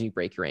boards and you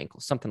break your ankle,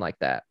 something like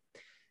that.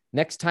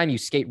 Next time you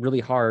skate really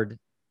hard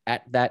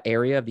at that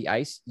area of the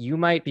ice, you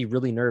might be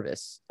really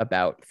nervous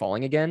about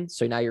falling again.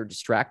 So now you're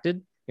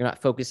distracted. You're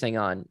not focusing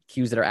on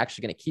cues that are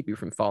actually going to keep you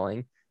from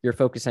falling. You're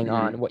focusing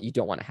on what you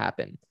don't want to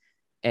happen.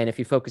 And if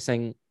you focus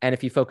on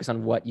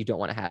what you don't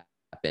want to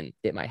happen,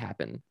 it might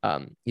happen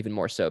even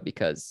more so,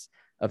 because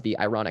of the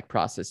ironic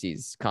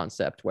processes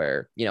concept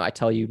where, I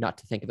tell you not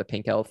to think of a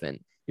pink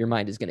elephant, your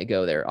mind is going to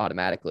go there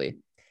automatically.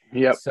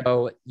 Yep.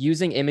 So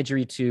using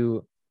imagery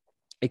to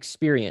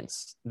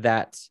experience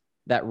that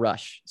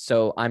rush.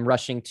 So I'm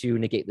rushing to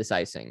negate this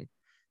icing,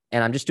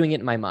 and I'm just doing it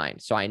in my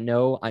mind. So I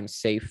know I'm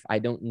safe. I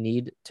don't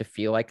need to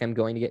feel like I'm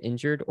going to get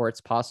injured, or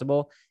it's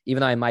possible, even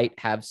though I might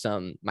have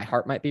my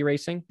heart might be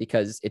racing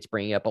because it's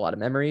bringing up a lot of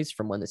memories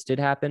from when this did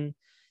happen.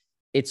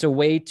 It's a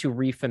way to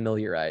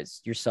refamiliarize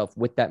yourself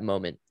with that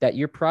moment that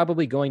you're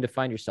probably going to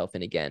find yourself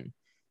in again.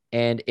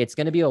 And it's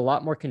going to be a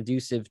lot more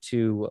conducive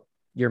to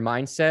your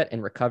mindset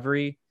and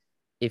recovery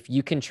if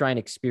you can try and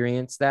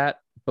experience that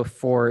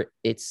before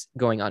it's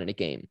going on in a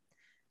game.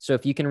 So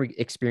if you can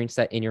experience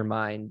that in your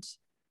mind,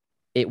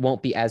 it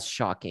won't be as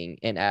shocking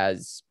and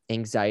as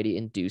anxiety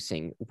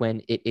inducing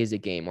when it is a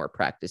game or a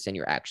practice and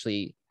you're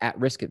actually at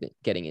risk of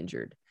getting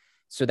injured.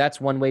 So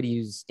that's one way to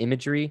use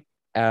imagery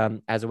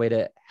as a way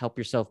to help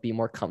yourself be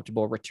more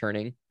comfortable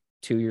returning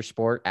to your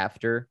sport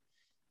after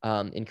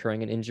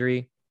incurring an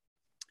injury.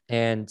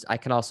 And I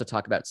can also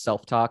talk about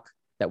self-talk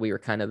that we were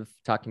kind of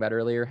talking about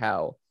earlier,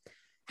 how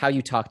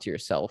you talk to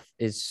yourself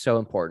is so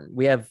important.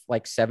 We have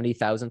like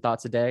 70,000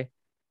 thoughts a day.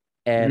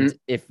 And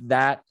if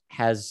that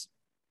has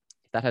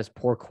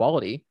poor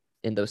quality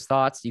in those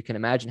thoughts, you can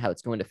imagine how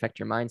it's going to affect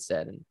your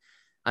mindset. And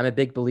I'm a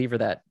big believer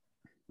that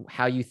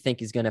how you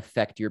think is going to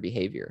affect your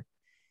behavior.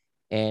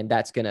 And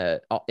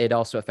it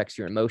also affects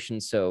your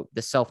emotions. So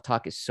the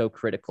self-talk is so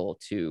critical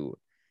to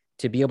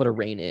be able to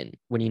rein in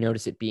when you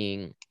notice it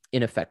being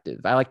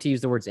ineffective. I like to use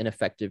the words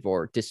ineffective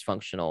or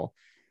dysfunctional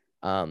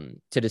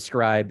to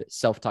describe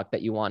self-talk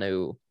that you want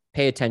to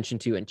pay attention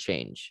to and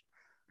change.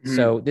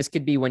 So this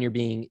could be when you're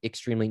being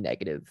extremely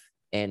negative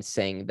and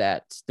saying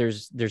that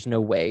there's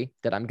no way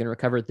that I'm going to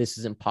recover. This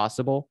is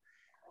impossible.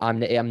 I'm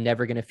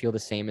never going to feel the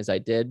same as I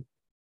did.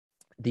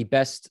 The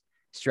best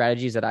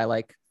strategies that I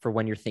like for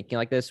when you're thinking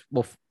like this.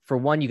 Well, for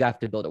one, you have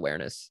to build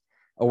awareness.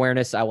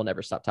 Awareness, I will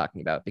never stop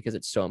talking about because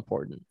it's so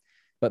important.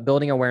 But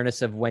building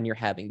awareness of when you're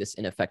having this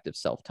ineffective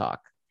self-talk.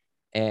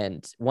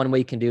 And one way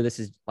you can do this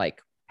is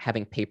like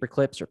having paper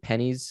clips or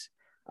pennies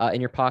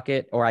in your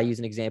pocket. Or I use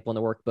an example in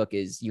the workbook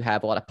is you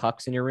have a lot of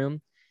pucks in your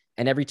room.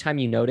 And every time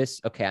you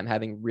notice, okay, I'm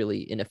having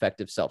really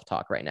ineffective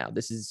self-talk right now.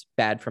 This is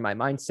bad for my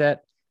mindset.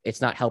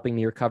 It's not helping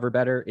me recover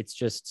better. It's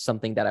just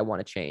something that I want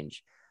to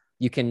change.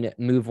 You can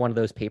move one of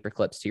those paper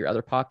clips to your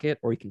other pocket,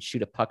 or you can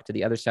shoot a puck to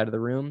the other side of the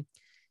room.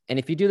 And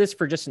if you do this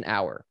for just an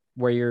hour,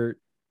 where you're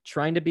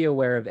trying to be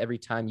aware of every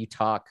time you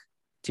talk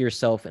to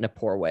yourself in a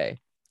poor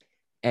way,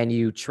 and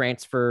you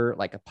transfer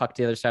like a puck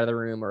to the other side of the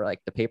room or like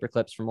the paper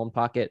clips from one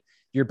pocket,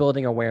 you're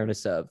building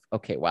awareness of,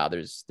 okay, wow,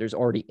 there's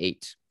already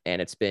 8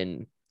 and it's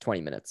been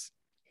 20 minutes.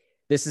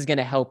 This is going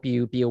to help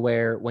you be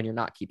aware when you're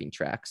not keeping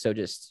track. So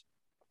just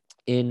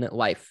in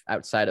life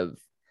outside of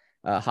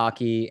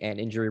hockey and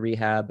injury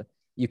rehab,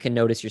 you can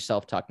notice your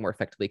self-talk more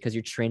effectively because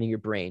you're training your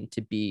brain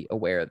to be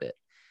aware of it.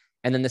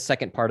 And then the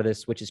second part of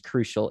this, which is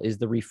crucial, is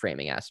the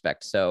reframing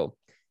aspect. So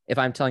if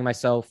I'm telling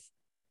myself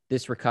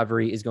this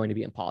recovery is going to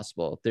be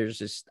impossible, there's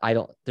just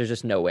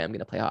no way I'm going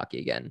to play hockey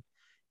again.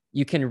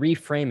 You can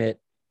reframe it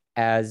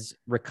as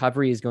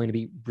recovery is going to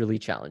be really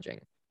challenging.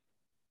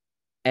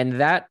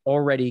 And that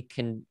already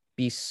can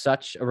be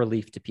such a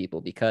relief to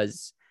people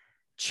because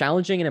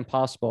challenging and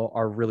impossible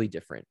are really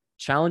different.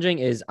 Challenging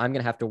is I'm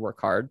going to have to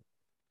work hard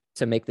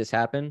to make this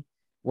happen.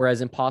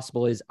 Whereas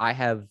impossible is I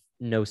have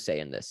no say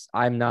in this.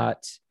 I'm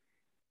not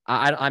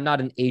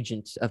an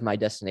agent of my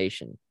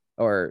destination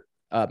or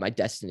my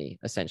destiny,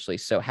 essentially.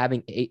 So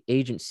having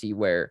agency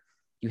where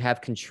you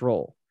have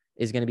control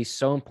is going to be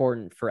so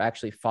important for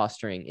actually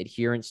fostering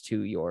adherence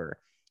to your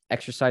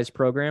exercise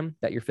program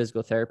that your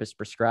physical therapist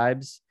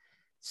prescribes.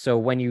 So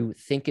when you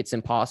think it's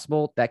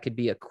impossible, that could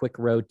be a quick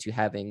road to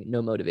having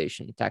no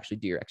motivation to actually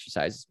do your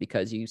exercises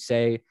because you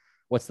say,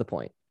 what's the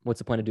point? What's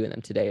the point of doing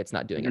them today? It's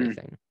not doing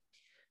anything.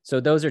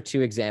 So those are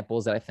 2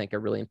 examples that I think are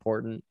really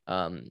important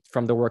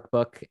from the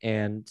workbook.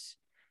 And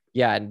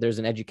yeah, there's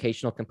an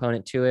educational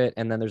component to it.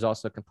 And then there's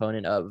also a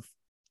component of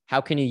how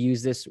can you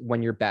use this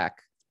when you're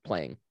back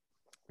playing?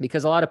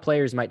 Because a lot of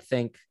players might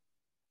think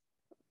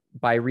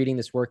by reading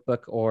this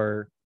workbook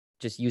or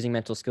just using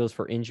mental skills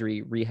for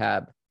injury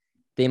rehab,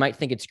 they might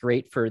think it's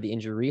great for the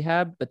injury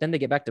rehab, but then they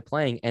get back to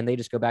playing and they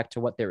just go back to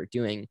what they were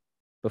doing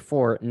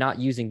before, not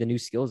using the new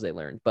skills they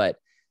learned, but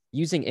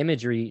using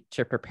imagery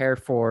to prepare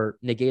for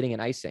negating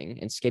and icing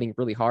and skating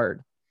really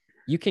hard.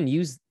 You can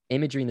use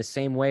imagery in the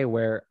same way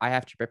where I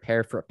have to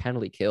prepare for a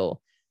penalty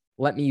kill.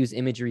 Let me use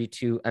imagery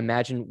to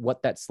imagine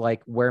what that's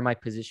like, where my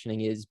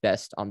positioning is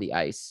best on the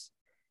ice.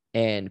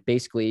 And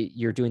basically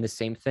you're doing the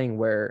same thing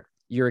where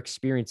you're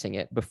experiencing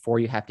it before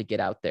you have to get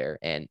out there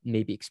and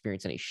maybe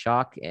experience any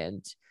shock.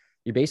 And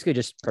you're basically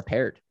just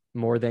prepared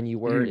more than you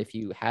were if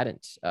you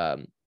hadn't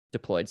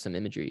deployed some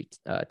imagery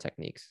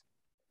techniques.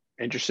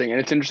 Interesting. And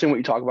it's interesting what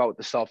you talk about with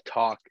the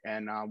self-talk,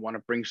 and I want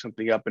to bring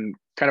something up and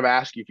kind of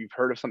ask you if you've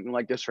heard of something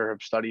like this or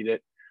have studied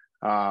it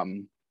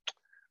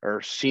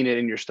or seen it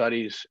in your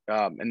studies.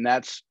 And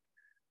that's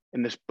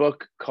in this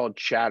book called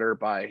Chatter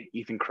by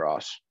Ethan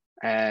Kross.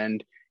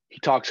 And he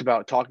talks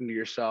about talking to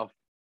yourself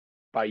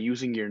by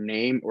using your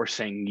name or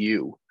saying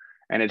you.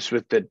 And it's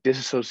with the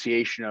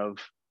disassociation of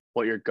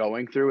what you're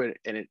going through,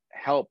 and it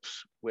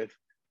helps with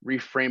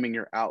reframing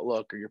your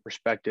outlook or your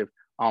perspective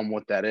on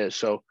what that is.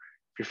 So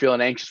if you're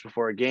feeling anxious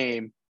before a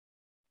game,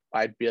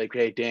 I'd be like,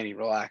 hey, Danny,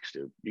 relax,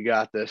 dude. You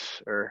got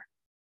this. Or,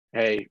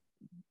 hey,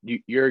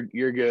 you're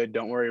good.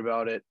 Don't worry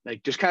about it.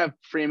 Like just kind of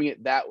framing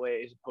it that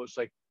way as opposed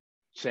to like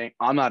saying,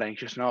 I'm not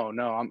anxious. No,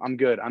 I'm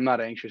good. I'm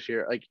not anxious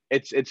here. Like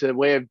it's a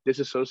way of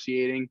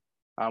disassociating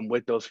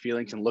with those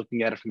feelings and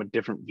looking at it from a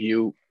different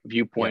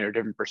viewpoint or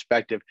different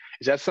perspective.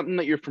 Is that something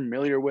that you're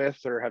familiar with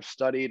or have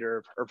studied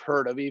or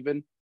heard of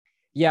even?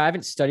 Yeah, I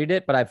haven't studied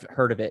it, but I've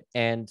heard of it.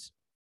 And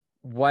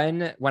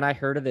when I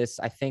heard of this,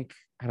 I think,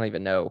 I don't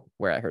even know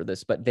where I heard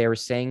this, but they were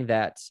saying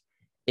that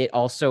it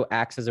also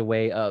acts as a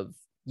way of,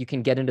 you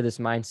can get into this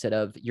mindset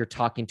of you're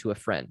talking to a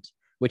friend,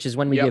 which is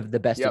when we give the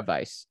best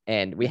advice,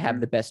 and we have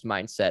the best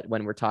mindset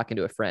when we're talking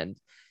to a friend.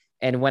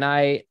 And when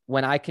I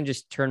can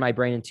just turn my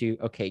brain into,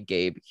 okay,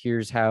 Gabe,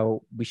 here's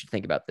how we should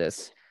think about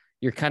this.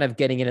 You're kind of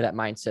getting into that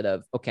mindset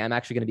of, okay, I'm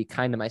actually going to be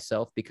kind to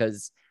myself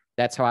because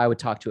that's how I would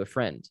talk to a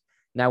friend.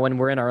 Now, when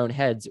we're in our own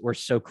heads, we're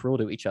so cruel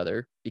to each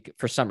other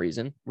for some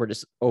reason. We're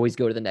just always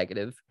go to the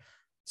negative.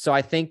 So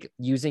I think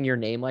using your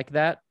name like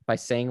that, by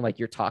saying like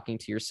you're talking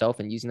to yourself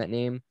and using that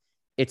name,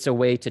 it's a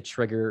way to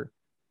trigger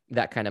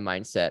that kind of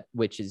mindset,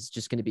 which is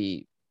just going to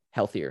be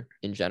healthier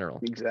in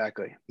general.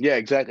 Exactly. Yeah,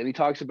 exactly. And he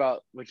talks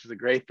about, which is a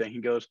great thing. He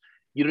goes,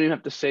 you don't even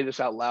have to say this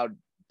out loud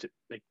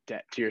to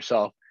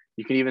yourself.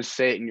 You can even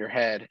say it in your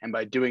head. And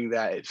by doing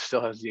that, it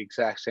still has the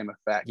exact same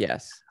effect.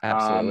 Yes,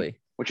 absolutely.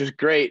 Which is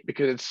great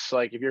because it's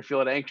like, if you're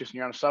feeling anxious and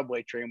you're on a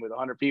subway train with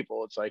 100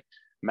 people, it's like,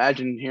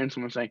 imagine hearing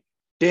someone saying,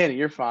 Danny,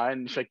 you're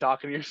fine. Just like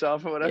talking to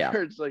yourself or whatever.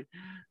 Yeah. It's like,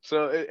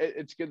 so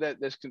it's good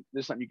that this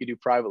is something you could do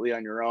privately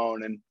on your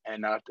own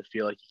and not have to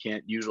feel like you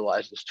can't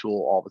utilize this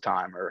tool all the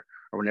time or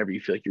whenever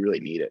you feel like you really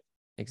need it.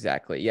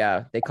 Exactly.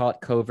 Yeah. They call it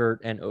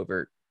covert and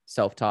overt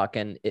self-talk,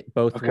 and it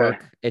both Okay.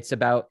 work.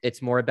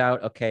 It's more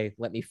about, okay,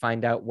 let me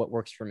find out what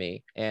works for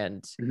me.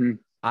 And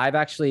I've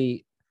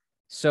actually,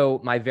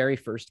 so my very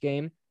first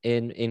game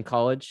in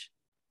college,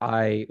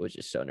 I was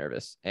just so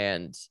nervous.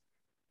 And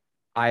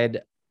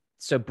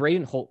so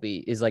Braden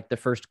Holtby is like the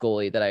first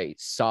goalie that I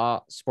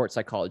saw sports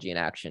psychology in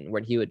action,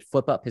 where he would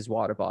flip up his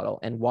water bottle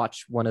and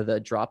watch one of the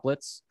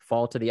droplets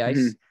fall to the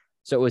ice.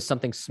 So it was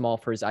something small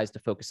for his eyes to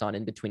focus on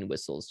in between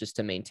whistles, just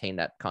to maintain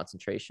that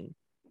concentration.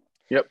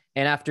 Yep.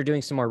 And after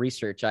doing some more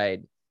research, I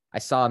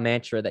saw a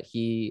mantra that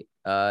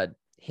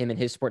him and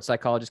his sports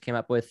psychologist came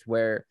up with,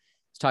 where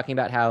it's talking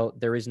about how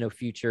there is no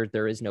future,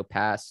 there is no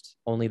past,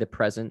 only the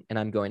present, and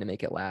I'm going to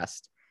make it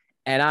last.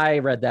 And I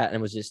read that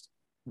and was just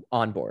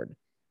on board.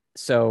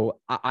 So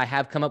I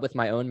have come up with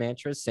my own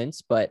mantras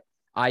since, but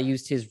I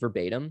used his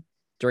verbatim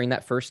during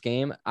that first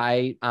game.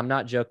 I'm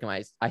not joking.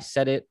 I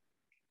said it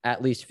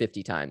at least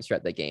 50 times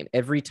throughout the game.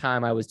 Every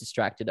time I was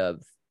distracted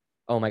of,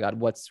 oh my God,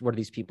 what are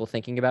these people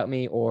thinking about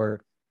me?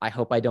 Or I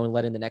hope I don't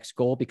let in the next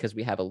goal because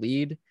we have a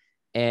lead.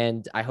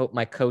 And I hope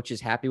my coach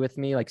is happy with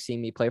me, like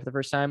seeing me play for the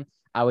first time.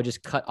 I would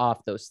just cut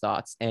off those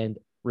thoughts and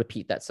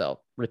repeat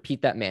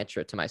that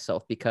mantra to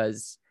myself,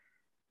 because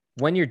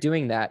when you're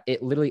doing that,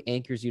 it literally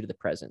anchors you to the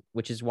present,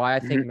 which is why I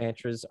think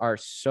mantras are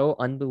so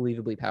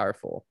unbelievably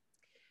powerful.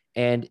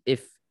 And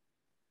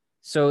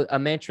so a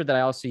mantra that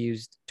I also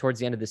used towards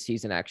the end of the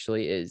season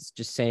actually is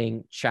just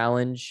saying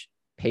challenge,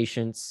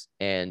 patience,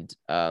 and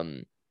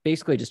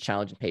basically just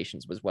challenge and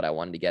patience was what I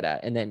wanted to get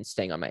at, and then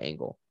staying on my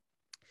angle.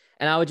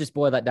 And I would just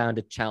boil that down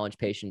to challenge,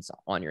 patience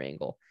on your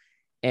angle.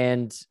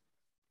 And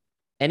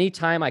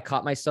anytime I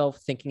caught myself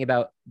thinking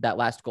about that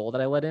last goal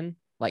that I let in,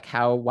 like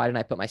why didn't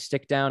I put my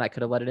stick down? I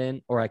could have let it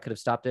in, or I could have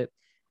stopped it.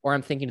 Or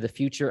I'm thinking to the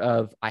future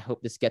of, I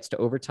hope this gets to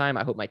overtime.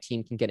 I hope my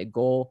team can get a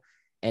goal.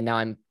 And now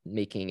I'm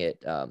making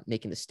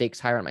the stakes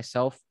higher on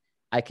myself.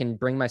 I can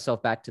bring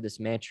myself back to this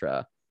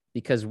mantra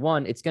because,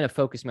 one, it's going to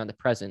focus me on the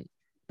present,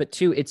 but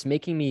two, it's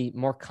making me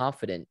more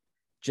confident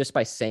just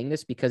by saying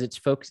this, because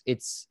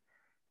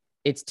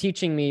it's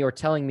teaching me or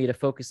telling me to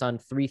focus on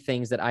three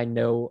things that I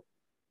know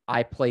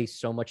I play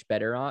so much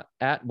better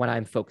at when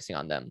I'm focusing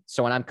on them.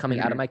 So when I'm coming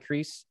out of my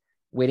crease,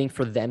 waiting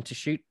for them to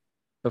shoot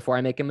before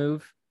I make a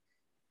move,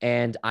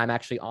 and I'm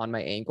actually on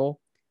my angle,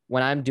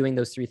 when I'm doing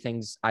those three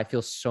things, I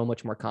feel so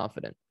much more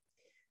confident.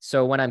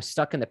 So when I'm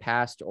stuck in the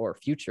past or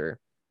future,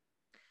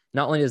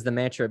 not only does the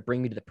mantra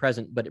bring me to the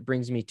present, but it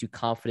brings me to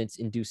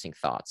confidence-inducing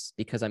thoughts,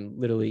 because I'm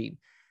literally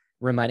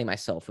reminding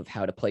myself of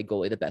how to play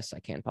goalie the best I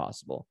can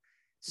possible.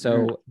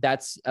 So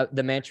that's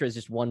the mantra is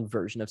just one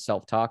version of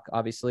self-talk,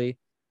 obviously.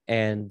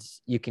 And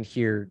you can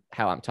hear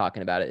how I'm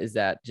talking about it, is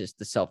that just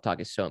the self-talk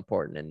is so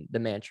important. And the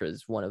mantra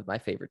is one of my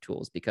favorite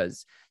tools,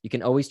 because you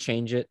can always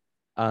change it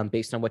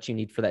based on what you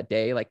need for that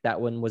day. Like that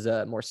one was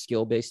a more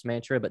skill-based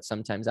mantra, but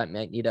sometimes I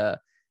might need a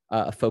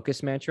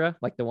focus mantra,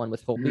 like the one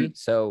with Holtby.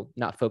 So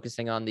not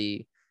focusing on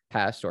the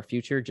past or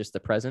future, just the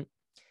present.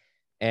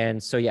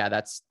 And so, yeah,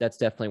 that's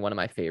definitely one of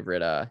my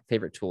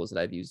favorite tools that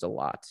I've used a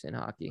lot in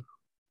hockey.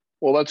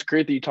 Well, that's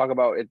great that you talk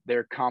about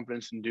their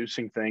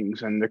confidence-inducing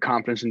things and their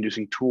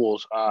confidence-inducing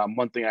tools.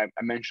 One thing I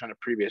mentioned on a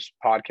previous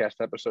podcast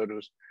episode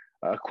was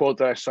a quote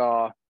that I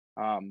saw,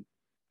 and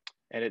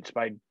it's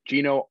by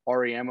Gino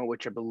Auriemma,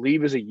 which I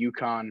believe is a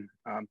UConn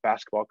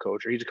basketball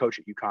coach, or he's a coach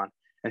at UConn.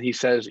 And he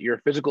says, your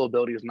physical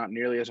ability is not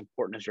nearly as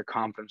important as your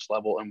confidence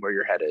level and where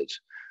your head is.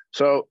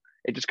 So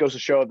it just goes to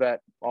show that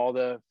all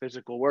the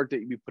physical work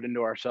that we put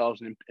into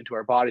ourselves and into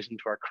our bodies,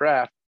 into our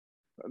craft,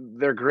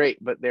 they're great,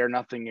 but they're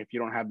nothing if you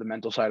don't have the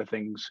mental side of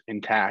things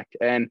intact.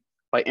 And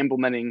by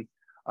implementing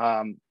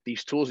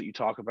these tools that you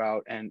talk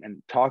about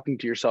and talking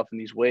to yourself in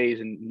these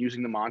ways and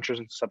using the mantras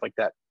and stuff like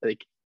that,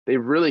 like they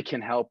really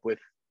can help with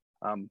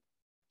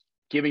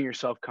giving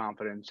yourself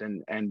confidence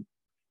and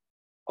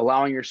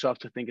allowing yourself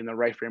to think in the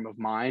right frame of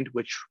mind,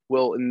 which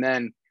will and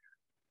then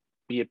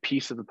be a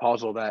piece of the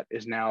puzzle that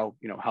is now,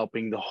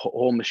 helping the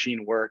whole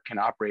machine work and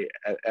operate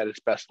at its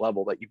best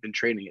level that you've been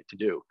training it to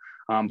do.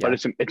 But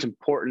it's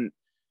important.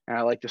 And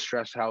I like to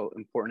stress how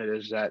important it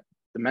is that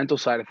the mental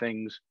side of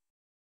things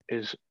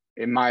is,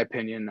 in my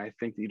opinion, I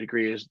think that you'd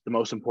agree, is the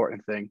most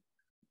important thing,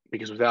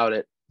 because without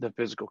it, the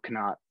physical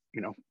cannot,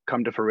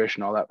 come to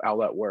fruition. All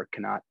that work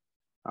cannot,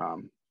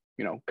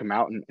 come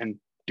out and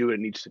do what it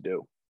needs to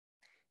do.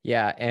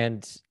 Yeah.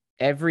 And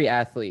every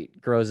athlete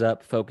grows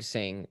up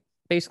focusing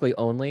basically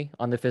only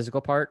on the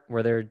physical part,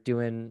 where they're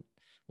doing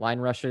line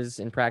rushes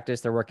in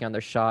practice, they're working on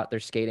their shot, they're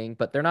skating,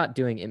 but they're not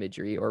doing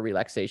imagery or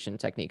relaxation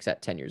techniques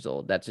at 10 years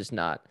old. That's just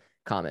not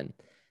common.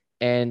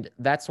 And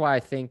that's why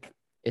I think,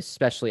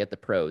 especially at the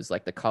pros,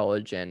 like the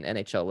college and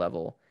NHL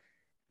level,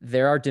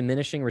 there are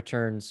diminishing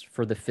returns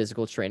for the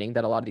physical training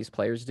that a lot of these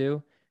players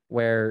do,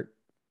 where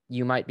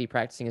you might be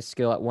practicing a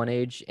skill at one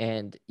age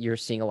and you're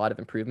seeing a lot of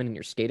improvement in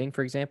your skating,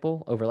 for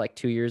example, over like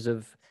 2 years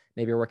of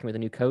maybe you're working with a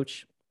new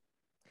coach.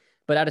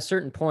 But at a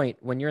certain point,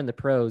 when you're in the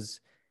pros,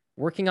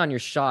 working on your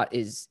shot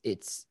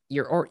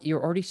you're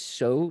already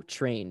so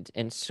trained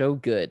and so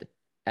good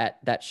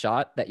at that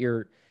shot that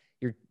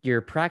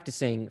you're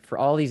practicing for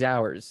all these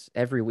hours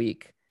every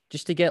week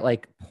just to get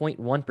like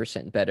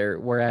 0.1% better.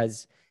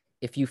 Whereas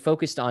if you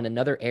focused on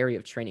another area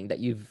of training that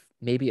you've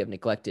maybe have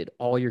neglected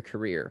all your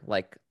career,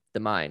 like the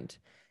mind,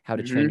 how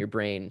to train Mm-hmm. your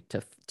brain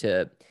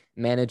to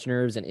manage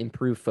nerves and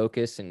improve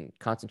focus and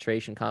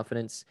concentration,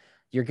 confidence,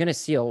 you're going to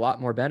see a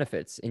lot more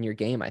benefits in your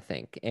game, I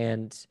think.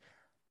 And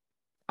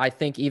I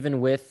think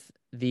even with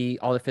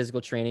all the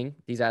physical training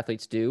these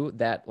athletes do,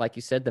 that, like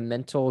you said, the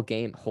mental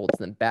game holds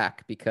them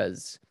back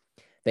because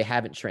they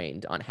haven't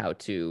trained on how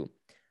to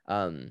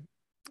um,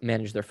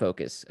 manage their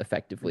focus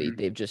effectively. Mm-hmm.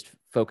 They've just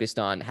focused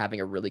on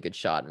having a really good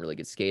shot and really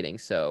good skating.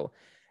 So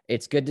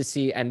it's good to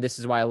see. And this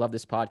is why I love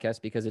this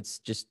podcast, because it's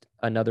just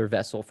another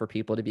vessel for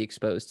people to be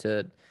exposed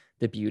to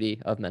the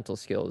beauty of mental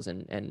skills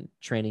and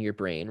training your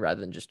brain rather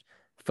than just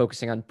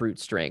focusing on brute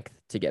strength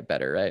to get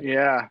better. Right.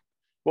 Yeah.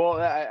 Well,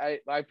 I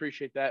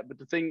appreciate that. But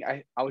the thing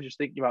I was just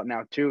thinking about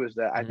now too is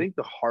that I Mhm. think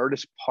the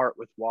hardest part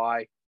with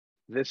why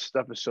this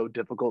stuff is so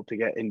difficult to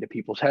get into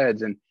people's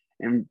heads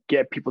and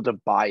get people to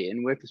buy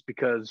in with is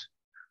because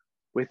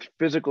with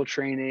physical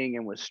training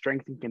and with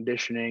strength and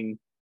conditioning,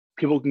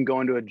 people can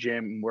go into a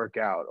gym and work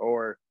out,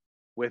 or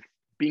with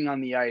being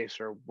on the ice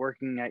or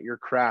working at your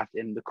craft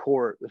in the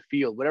court, the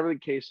field, whatever the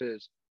case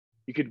is,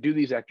 you could do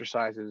these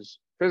exercises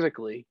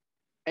physically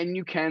and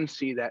you can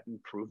see that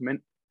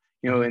improvement.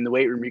 Mhm. In the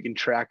weight room, you can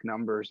track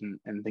numbers and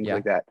things Yeah.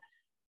 like that.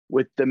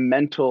 With the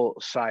mental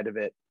side of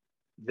it,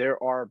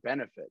 there are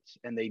benefits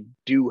and they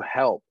do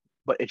help,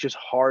 but it's just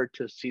hard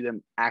to see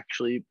them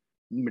actually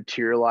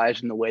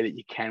materialize in the way that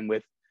you can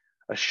with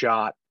a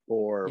shot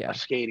or a Yeah.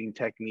 skating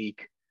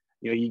technique.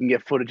 You can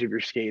get footage of your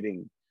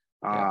skating.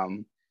 Yeah.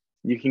 Um,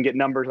 you can get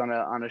numbers on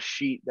a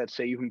sheet that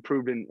say you've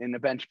improved in a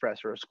bench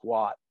press or a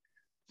squat.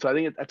 So I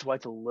think that's why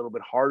it's a little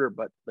bit harder,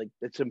 but like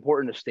it's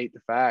important to state the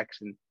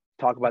facts and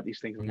talk about these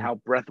things and Mhm. how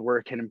breath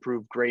work can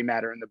improve gray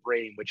matter in the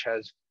brain, which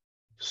has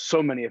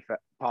so many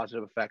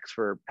positive effects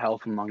for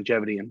health and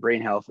longevity and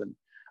brain health and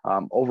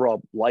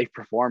overall life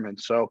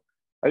performance. So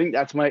I think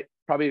that's my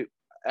probably,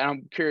 and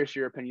I'm curious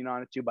your opinion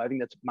on it too, but I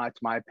think that's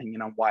my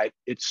opinion on why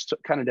it's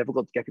kind of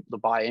difficult to get people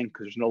to buy in,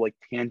 because there's no like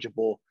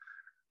tangible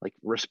like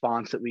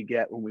response that we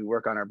get when we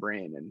work on our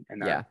brain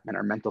and Yeah.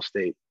 our mental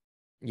state.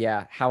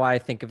 Yeah. How I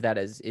think of that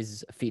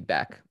is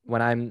feedback.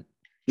 When I'm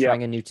Yeah.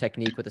 trying a new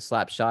technique with a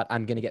slap shot,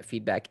 I'm going to get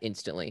feedback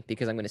instantly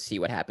because I'm going to see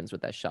what happens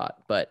with that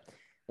shot. But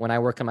when I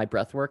work on my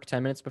breath work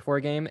 10 minutes before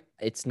a game,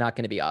 it's not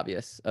going to be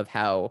obvious of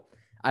how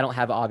I don't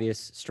have obvious,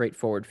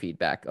 straightforward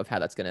feedback of how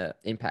that's going to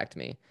impact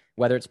me,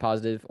 whether it's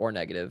positive or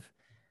negative.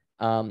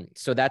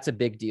 So that's a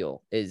big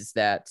deal, is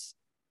that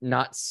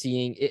not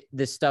seeing it.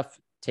 This stuff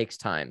takes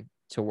time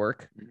to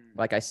work. Mhm.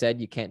 Like I said,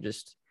 you can't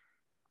just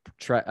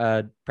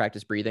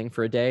practice breathing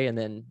for a day and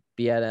then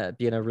be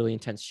in a really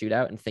intense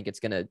shootout and think it's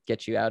going to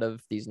get you out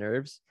of these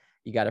nerves.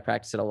 You got to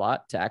practice it a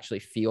lot to actually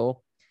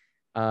feel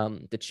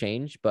the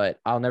change. But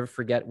I'll never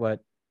forget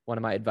what one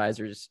of my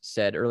advisors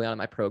said early on in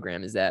my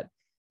program, is that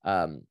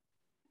um,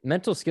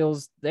 mental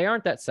skills, they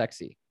aren't that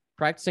sexy.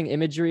 Practicing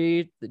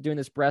imagery, doing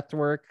this breath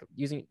work,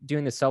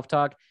 doing this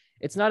self-talk,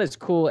 it's not as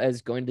cool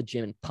as going to the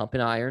gym and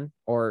pumping iron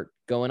or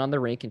going on the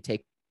rink and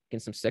taking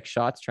some sick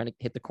shots, trying to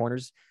hit the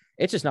corners.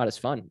 It's just not as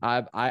fun.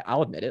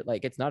 I'll admit it.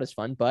 Like, it's not as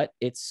fun, but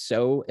it's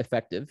so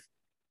effective.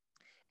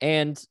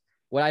 And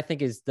what I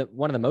think is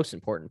one of the most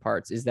important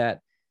parts is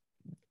that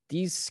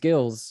these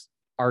skills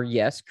are,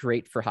 yes,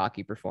 great for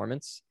hockey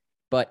performance,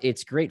 but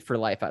it's great for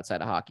life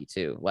outside of hockey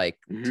too. Like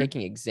Mhm.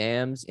 taking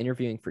exams,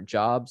 interviewing for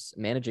jobs,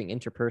 managing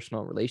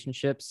interpersonal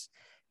relationships,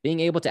 being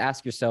able to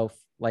ask yourself,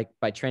 like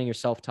by training your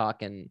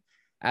self-talk and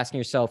asking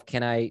yourself,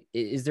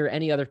 is there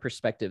any other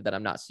perspective that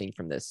I'm not seeing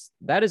from this?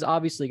 That is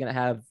obviously going to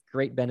have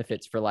great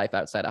benefits for life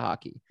outside of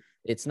hockey.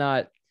 It's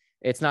not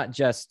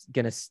just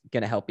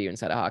gonna help you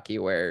inside of hockey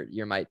where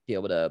you might be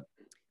able to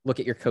look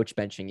at your coach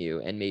benching you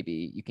and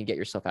maybe you can get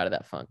yourself out of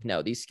that funk.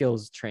 No, these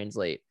skills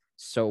translate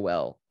so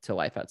well to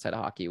life outside of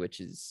hockey, which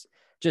is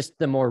just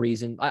the more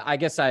reason. I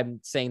guess I'm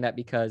saying that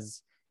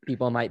because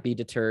people might be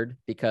deterred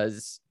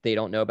because they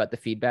don't know about the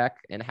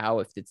feedback and how,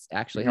 if it's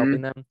actually helping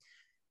Mhm. them.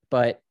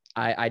 But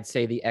I'd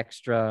say the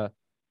extra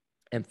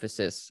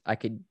emphasis I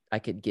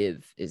could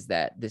give is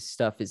that this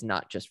stuff is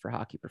not just for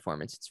hockey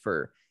performance. It's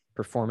for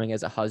performing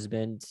as a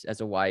husband,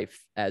 as a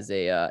wife, as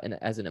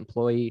as an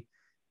employee,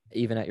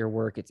 even at your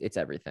work. It's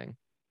everything.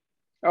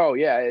 Oh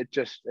yeah,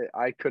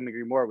 I couldn't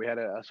agree more. We had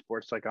a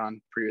sports psych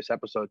on previous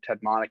episode. Ted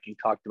Monaghan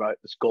talked about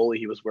this goalie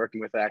he was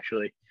working with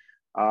actually.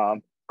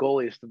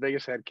 Goalies, the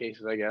biggest head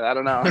cases, I guess. I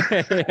don't know.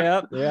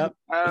 Yep, yep.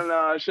 I don't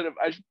know.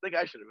 I think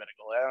I should have been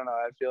a goalie. I don't know.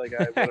 I feel like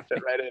I would have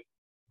fit right in.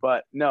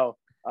 But no,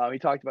 he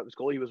talked about this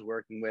goalie he was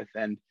working with,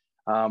 and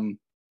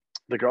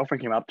the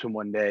girlfriend came up to him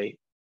one day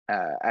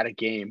at a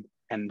game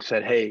and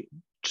said, "Hey,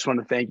 just want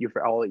to thank you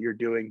for all that you're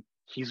doing.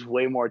 He's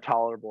way more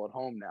tolerable at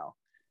home now."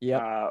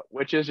 Yep.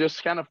 Which is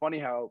just kind of funny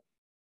how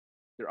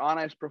their on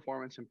ice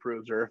performance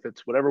improves, or if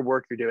it's whatever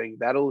work you're doing,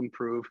 that'll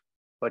improve.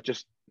 but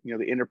just, the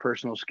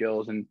interpersonal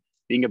skills and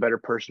being a better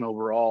person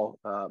overall,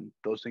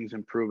 those things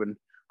improve. And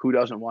who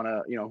doesn't want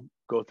to,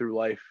 go through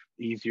life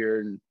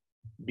easier and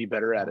be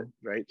better at it,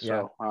 right?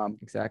 Yeah, So,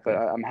 exactly. but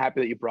I'm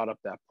happy that you brought up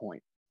that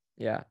point.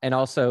 Yeah. And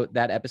also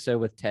that episode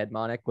with Ted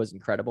Monick was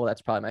incredible.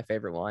 That's probably my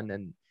favorite one.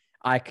 And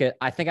I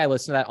think I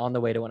listened to that on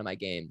the way to one of my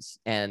games,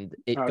 and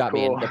it got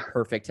me in the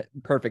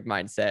perfect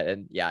mindset.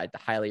 And yeah, I'd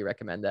highly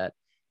recommend that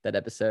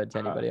episode to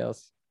anybody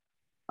else.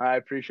 I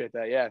appreciate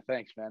that. Yeah.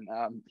 Thanks, man.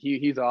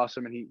 He's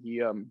awesome. And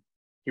he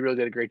really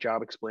did a great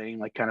job explaining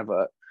like kind of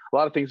a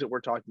lot of things that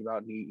we're talking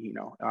about. And he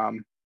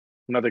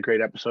another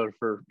great episode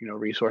for,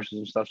 resources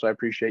and stuff. So I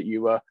appreciate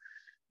you,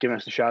 giving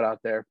us a shout out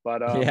there,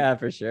 but yeah,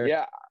 for sure.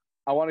 Yeah.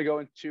 I want to go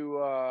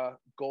into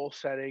goal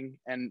setting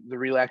and the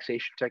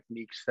relaxation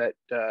techniques that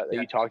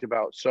you talked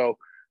about. So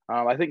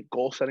I think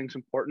goal setting is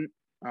important,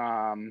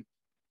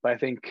 but I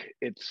think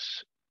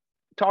it's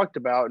talked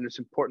about and it's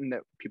important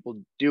that people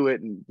do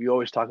it. And we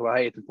always talk about,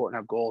 hey, it's important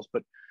to have goals,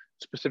 but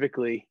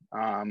specifically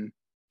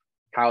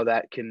how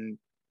that can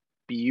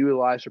be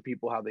utilized for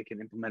people, how they can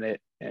implement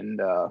it,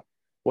 and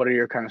what are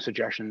your kind of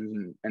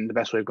suggestions and the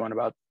best way of going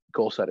about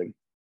goal setting?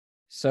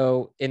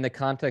 So in the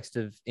context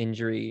of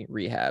injury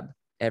rehab,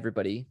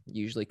 everybody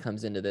usually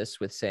comes into this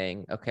with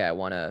saying, okay, I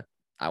want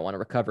to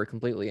recover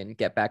completely and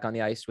get back on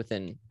the ice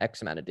within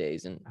X amount of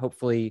days. And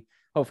hopefully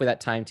that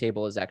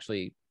timetable is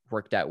actually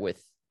worked out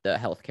with the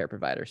healthcare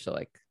provider. So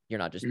like, you're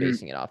not just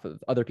basing it off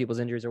of other people's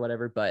injuries or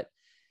whatever, but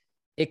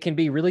it can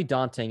be really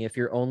daunting if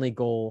your only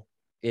goal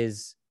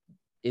is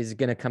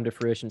going to come to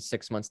fruition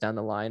 6 months down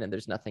the line and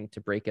there's nothing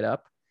to break it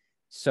up.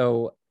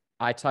 So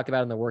I talk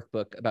about in the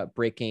workbook about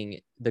breaking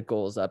the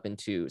goals up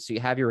into, so you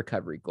have your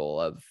recovery goal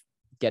of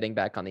getting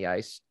back on the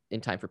ice in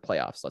time for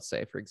playoffs, let's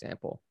say, for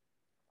example.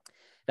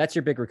 That's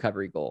your big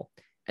recovery goal.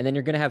 And then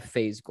you're going to have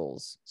phase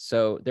goals.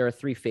 So there are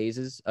 3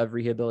 phases of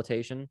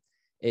rehabilitation.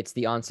 It's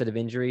the onset of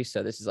injury.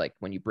 So this is like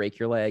when you break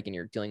your leg and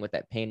you're dealing with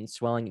that pain and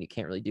swelling and you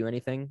can't really do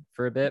anything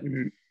for a bit.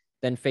 Mm-hmm.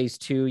 Then phase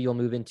 2, you'll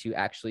move into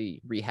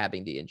actually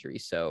rehabbing the injury.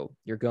 So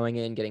you're going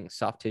in, getting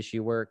soft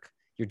tissue work.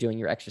 You're doing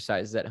your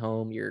exercises at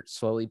home. You're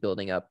slowly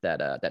building up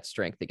that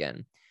strength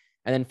again.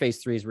 And then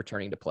phase 3 is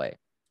returning to play.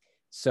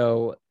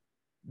 So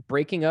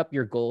breaking up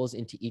your goals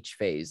into each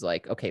phase,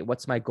 like, okay,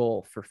 what's my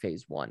goal for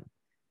phase 1?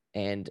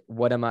 And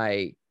what am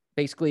I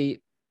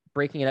basically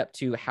breaking it up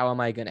to? How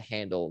am I going to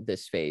handle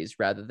this phase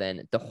rather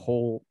than the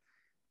whole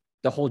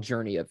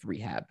journey of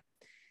rehab?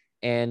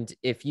 And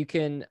if you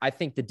can, I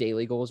think the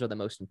daily goals are the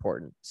most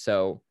important.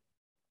 So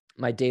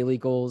my daily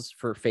goals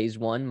for phase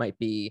 1 might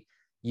be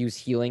use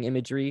healing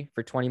imagery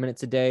for 20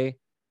 minutes a day,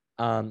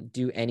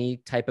 do any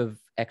type of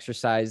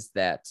exercise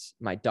that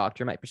my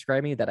doctor might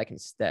prescribe me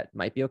that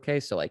might be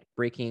okay. So like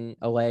breaking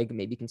a leg,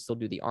 maybe you can still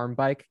do the arm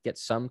bike, get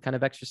some kind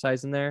of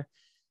exercise in there,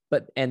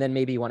 and then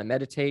maybe you want to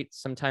meditate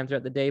sometime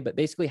throughout the day, but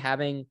basically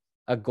having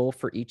a goal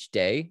for each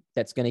day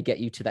that's going to get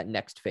you to that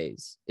next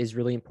phase is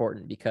really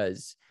important,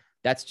 because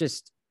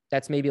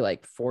that's maybe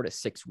like 4 to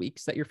 6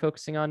 weeks that you're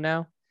focusing on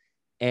now.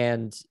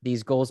 And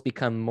these goals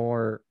become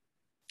more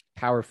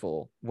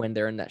powerful when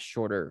they're in that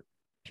shorter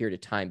period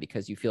of time,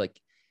 because you feel like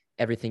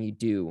everything you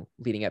do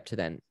leading up to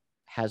then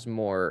has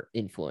more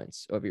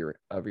influence over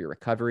your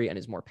recovery and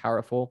is more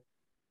powerful.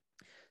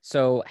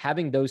 So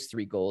having those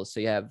 3 goals, so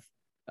you have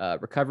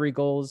recovery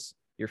goals,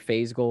 your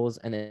phase goals,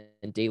 and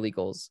then daily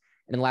goals.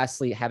 And then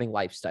lastly, having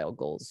lifestyle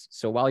goals.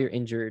 So while you're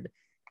injured,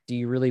 do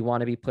you really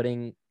want to be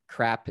putting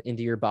crap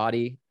into your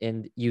body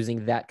and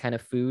using that kind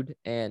of food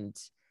and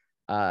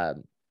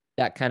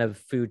that kind of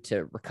food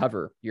to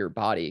recover your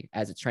body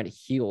as it's trying to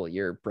heal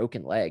your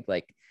broken leg?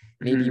 Like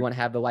maybe you want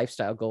to have the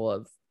lifestyle goal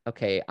of,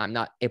 okay, I'm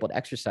not able to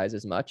exercise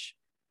as much.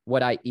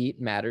 What I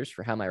eat matters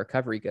for how my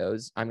recovery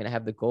goes. I'm going to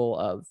have the goal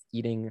of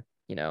eating,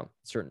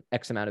 certain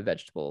X amount of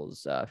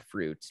vegetables,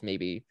 fruits,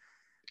 maybe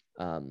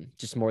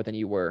just more than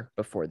you were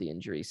before the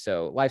injury.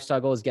 So lifestyle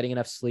goal is getting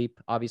enough sleep,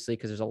 obviously,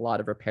 because there's a lot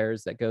of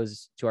repairs that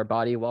goes to our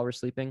body while we're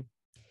sleeping.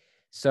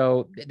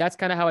 So that's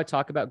kind of how I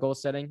talk about goal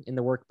setting in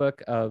the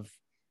workbook, of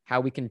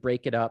how we can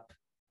break it up.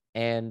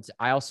 And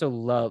I also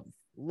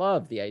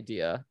love the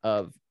idea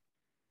of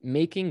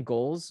making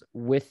goals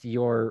with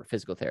your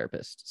physical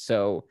therapist.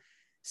 So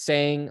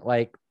saying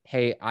like,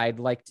 hey, I'd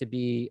like to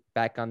be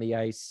back on the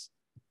ice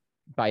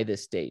by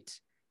this date.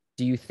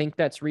 Do you think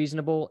that's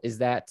reasonable? Is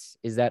that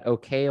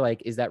okay?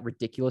 Like, is that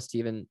ridiculous to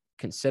even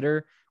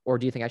consider? Or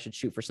do you think I should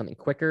shoot for something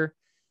quicker?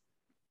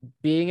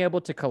 Being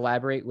able to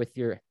collaborate with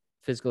your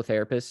physical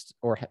therapist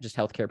or just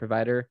healthcare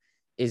provider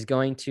is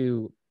going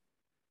to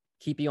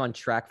keep you on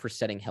track for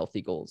setting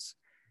healthy goals,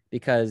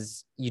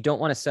 because you don't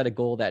want to set a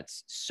goal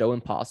that's so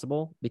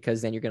impossible,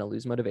 because then you're going to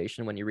lose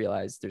motivation when you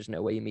realize there's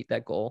no way you meet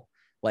that goal.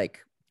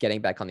 Like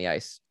getting back on the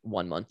ice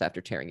 1 month after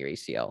tearing your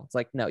ACL. It's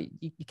like, no,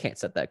 you can't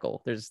set that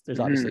goal. There's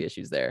obviously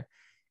issues there.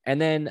 And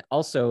then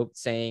also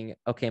saying,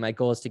 okay, my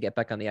goal is to get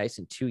back on the ice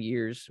in 2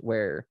 years,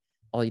 where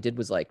all you did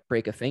was like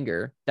break a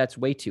finger. That's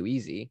way too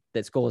easy.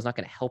 This goal is not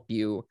going to help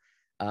you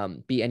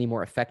be any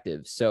more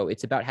effective. So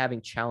it's about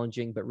having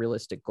challenging but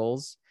realistic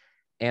goals.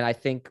 And I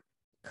think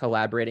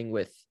collaborating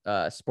with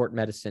sport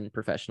medicine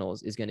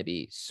professionals is going to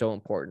be so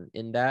important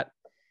in that.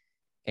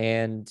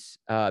 And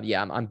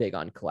I'm big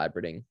on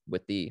collaborating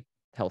with the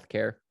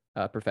healthcare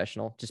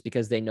professional, just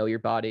because they know your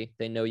body,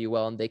 they know you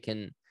well, and they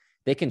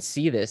can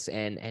see this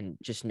and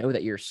just know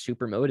that you're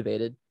super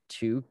motivated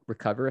to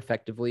recover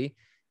effectively.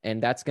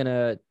 And that's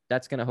gonna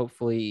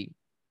hopefully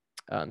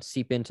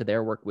seep into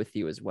their work with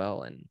you as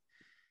well. And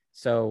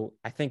so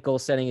I think goal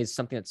setting is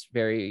something that's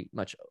very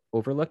much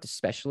overlooked,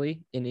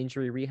 especially in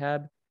injury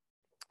rehab.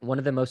 One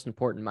of the most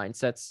important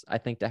mindsets I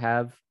think to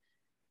have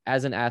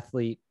as an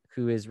athlete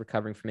who is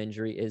recovering from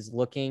injury is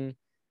looking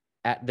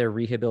at their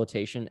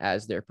rehabilitation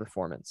as their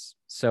performance.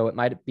 So it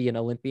might be an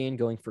Olympian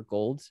going for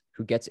gold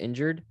who gets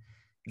injured.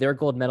 Their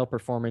gold medal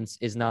performance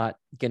is not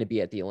going to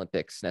be at the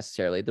Olympics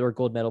necessarily. Their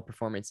gold medal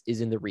performance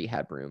is in the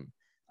rehab room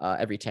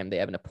every time they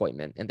have an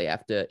appointment and they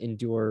have to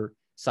endure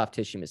soft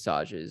tissue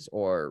massages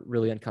or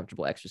really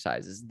uncomfortable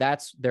exercises.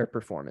 That's their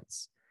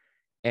performance.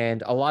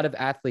 And a lot of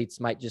athletes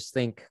might just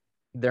think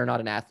they're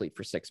not an athlete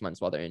for 6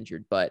 months while they're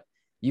injured, but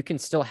you can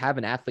still have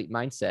an athlete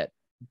mindset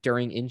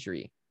during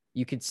injury.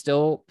 You could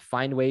still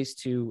find ways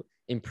to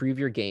improve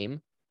your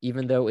game,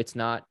 even though it's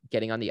not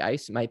getting on the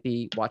ice. It might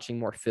be watching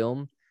more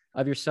film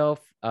of yourself,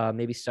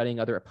 maybe studying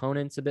other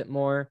opponents a bit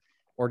more,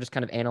 or just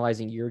kind of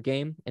analyzing your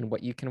game and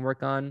what you can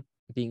work on,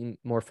 being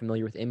more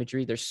familiar with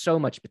imagery. There's so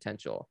much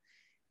potential.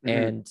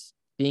 And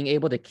being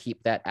able to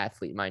keep that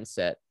athlete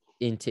mindset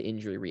into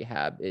injury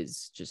rehab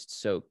is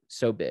just so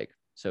big,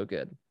 so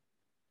good.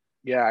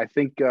 Yeah, I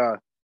think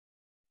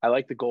I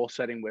like the goal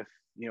setting with,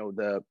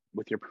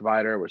 with your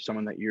provider or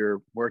someone that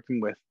you're working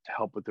with to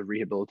help with the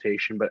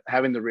rehabilitation, but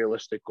having the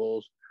realistic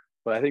goals.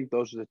 But I think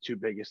those are the two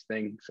biggest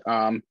things.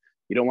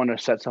 You don't want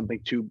to set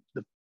something too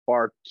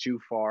far, too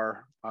high,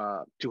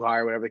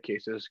 or whatever the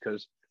case is,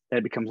 because then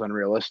it becomes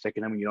unrealistic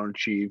and then you don't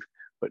achieve.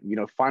 But,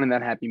 finding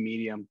that happy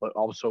medium, but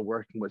also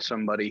working with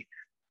somebody,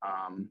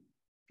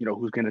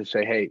 who's going to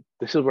say, hey,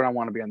 this is where I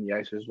want to be on the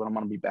ice. This is what I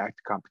want to be back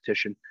to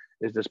competition.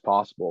 Is this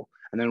possible?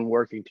 And then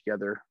working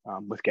together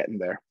with getting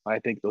there. I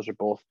think those are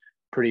both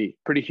pretty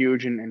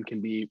huge and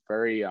can be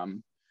very,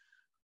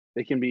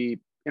 they can be,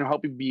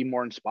 help you be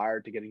more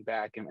inspired to getting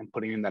back and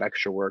putting in that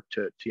extra work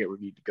to get where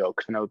you need to go.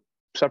 Because I know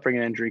suffering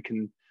an injury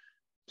can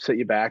set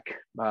you back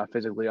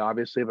physically,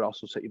 obviously, but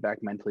also set you back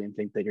mentally and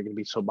think that you're going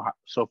to be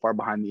so far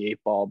behind the 8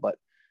 ball, but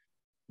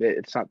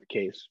it's not the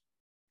case.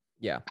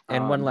 Yeah.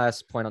 And one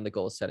last point on the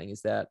goal setting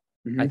is that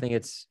I think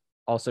it's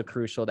also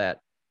crucial that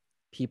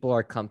people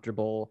are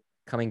comfortable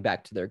coming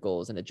back to their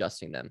goals and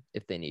adjusting them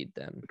if they need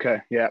them.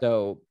 Okay. Yeah.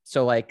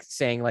 So like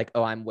saying like,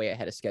 oh, I'm way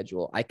ahead of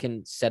schedule. I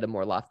can set a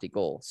more lofty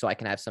goal so I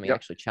can have something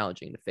actually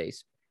challenging to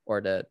face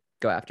or to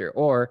go after.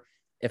 Or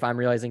if I'm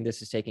realizing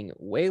this is taking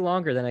way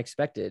longer than I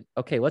expected,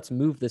 okay, let's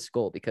move this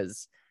goal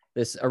because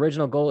this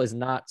original goal is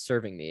not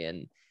serving me.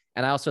 And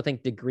I also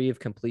think degree of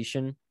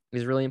completion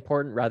is really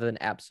important rather than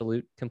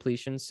absolute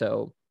completion.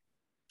 So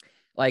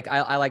like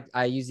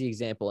I use the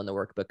example in the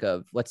workbook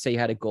of, let's say you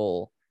had a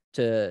goal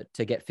to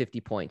get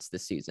 50 points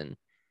this season.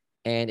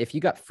 And if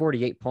you got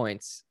 48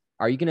 points,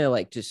 are you going to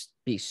like just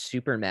be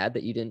super mad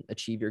that you didn't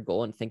achieve your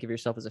goal and think of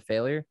yourself as a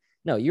failure?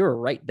 No, you were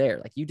right there.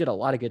 Like you did a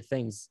lot of good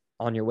things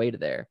on your way to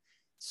there.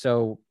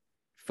 So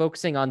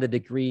focusing on the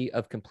degree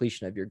of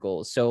completion of your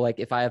goals. So like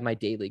if I have my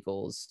daily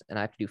goals and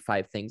I have to do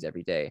 5 things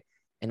every day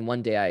and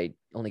one day I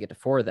only get to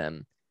 4 of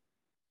them,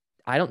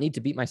 I don't need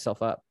to beat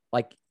myself up.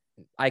 Like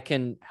I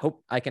can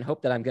hope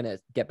that I'm going to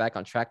get back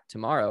on track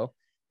tomorrow,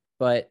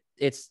 but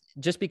it's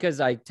just because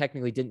I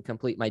technically didn't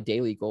complete my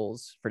daily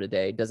goals for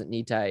today doesn't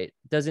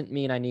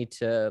mean I need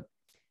to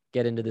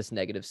get into this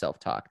negative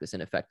self-talk, this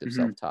ineffective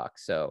self-talk.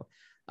 So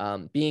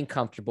being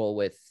comfortable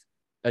with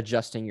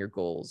adjusting your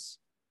goals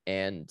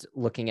and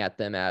looking at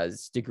them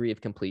as degree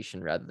of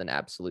completion rather than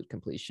absolute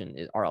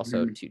completion are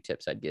also 2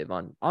 tips I'd give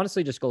on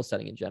honestly just goal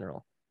setting in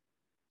general.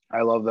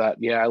 I love that.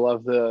 Yeah, I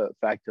love the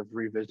fact of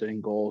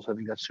revisiting goals. I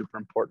think that's super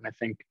important. I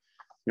think,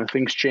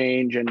 things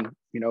change and,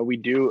 we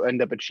do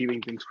end up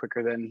achieving things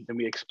quicker than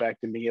we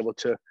expect, and being able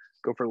to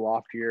go for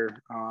loftier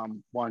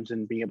ones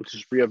and being able to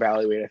just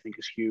reevaluate, I think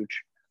is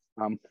huge.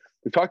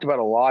 We've talked about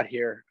a lot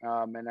here,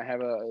 and I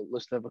have a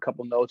list of a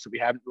couple notes that we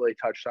haven't really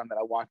touched on that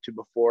I want to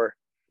before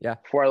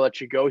I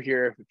let you go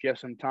here, if you have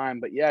some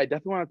time. But yeah, I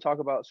definitely want to talk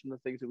about some of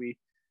the things that we,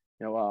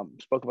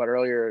 spoke about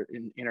earlier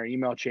in our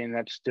email chain.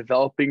 That's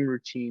developing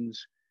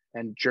routines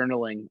and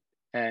journaling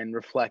and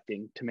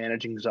reflecting to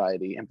manage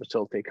anxiety and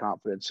facilitate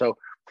confidence. So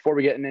before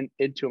we get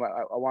into them,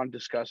 I want to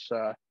discuss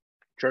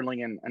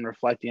journaling and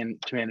reflecting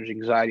to manage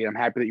anxiety. I'm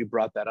happy that you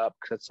brought that up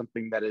because that's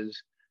something that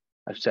is,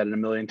 I've said it a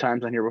million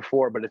times on here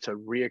before, but it's a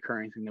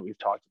reoccurring thing that we've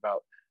talked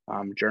about,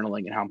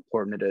 journaling and how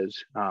important it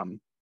is. And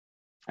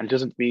it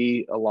doesn't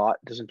be a lot,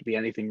 it doesn't be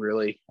anything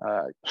really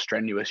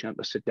strenuous. You don't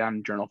have to sit down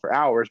and journal for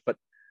hours, but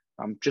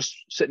just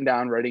sitting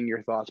down, writing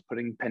your thoughts,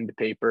 putting pen to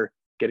paper,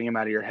 getting them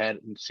out of your head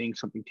and seeing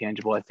something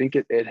tangible. I think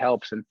it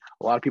helps. And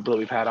a lot of people that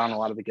we've had on, a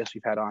lot of the guests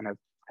we've had on have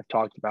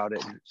talked about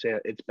it and say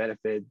it's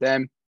benefited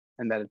them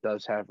and that it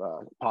does have a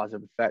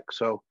positive effect.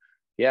 So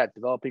yeah,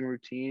 developing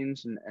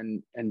routines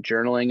and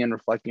journaling and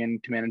reflecting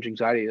to manage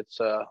anxiety.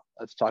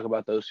 Let's talk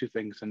about those two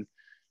things and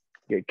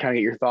get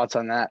your thoughts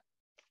on that.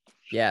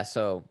 Yeah,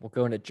 so we'll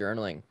go into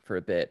journaling for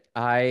a bit.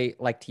 I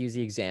like to use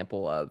the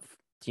example of,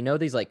 do you know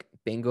these like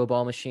bingo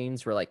ball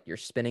machines where like you're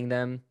spinning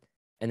them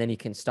and then you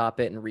can stop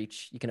it and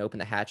you can open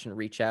the hatch and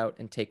reach out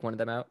and take one of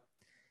them out?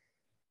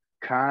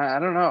 I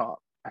don't know.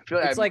 I feel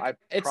like I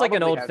It's like an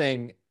probably old have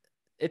thing.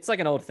 It's like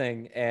an old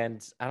thing,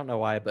 and I don't know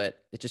why, but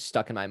it just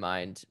stuck in my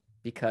mind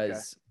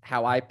because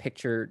how I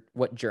pictured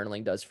what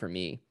journaling does for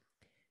me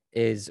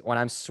is when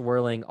I'm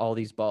swirling all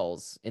these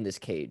balls in this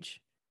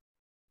cage,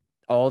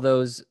 all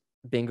those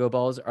bingo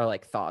balls are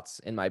like thoughts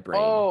in my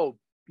brain. Oh,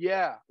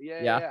 yeah.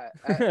 Yeah. Yeah,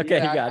 Okay,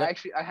 you got it.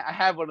 I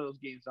have one of those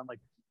games. I'm like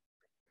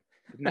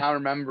now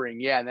remembering.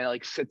 Yeah, and then it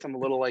like sits on the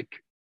little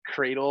like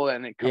cradle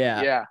and it comes.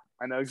 Yeah. Yeah,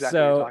 I know exactly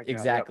what you're So talking about.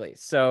 exactly. Yep.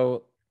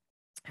 So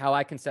how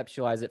I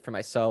conceptualize it for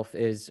myself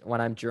is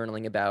when I'm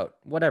journaling about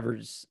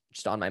whatever's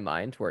just on my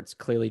mind, where it's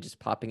clearly just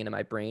popping into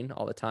my brain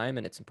all the time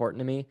and it's important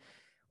to me.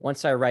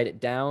 Once I write it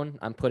down,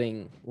 I'm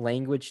putting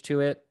language to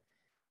it.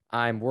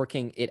 I'm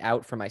working it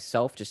out for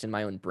myself just in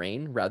my own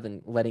brain rather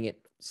than letting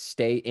it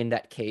stay in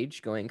that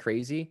cage going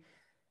crazy.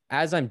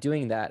 As I'm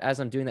doing that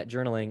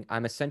journaling,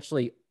 I'm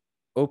essentially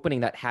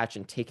opening that hatch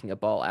and taking a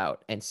ball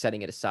out and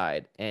setting it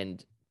aside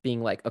and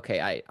being like,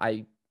 okay,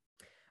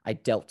 I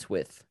dealt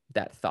with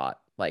that thought.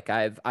 Like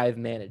I've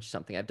managed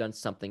something. I've done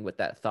something with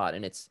that thought,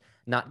 and it's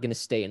not going to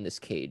stay in this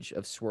cage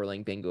of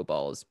swirling bingo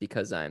balls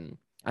because I'm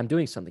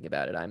doing something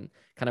about it. I'm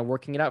kind of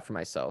working it out for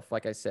myself,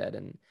 like I said,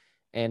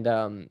 and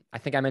I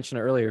think I mentioned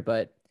it earlier,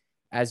 but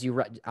as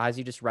you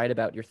just write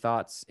about your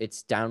thoughts,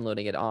 it's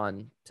downloading it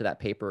on to that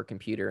paper or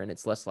computer, and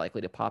it's less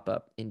likely to pop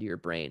up into your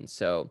brain.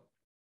 So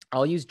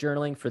I'll use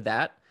journaling for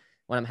that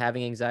when I'm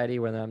having anxiety,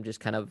 when I'm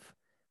just kind of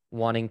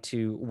wanting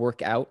to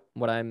work out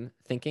what I'm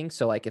thinking.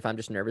 So like if I'm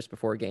just nervous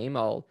before a game,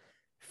 I'll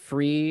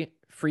free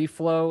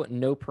flow,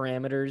 no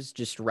parameters,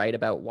 just write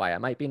about why I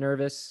might be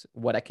nervous,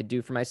 what I could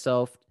do for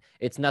myself.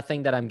 It's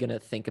nothing that I'm going to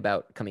think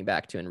about coming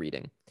back to and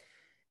reading.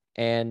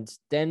 And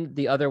then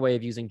the other way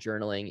of using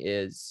journaling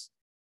is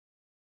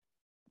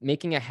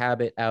making a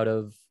habit out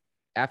of,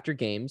 after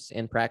games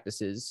and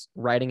practices,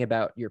 writing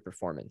about your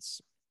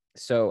performance.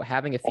 So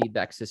having a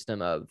feedback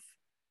system of,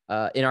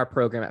 in our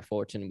program at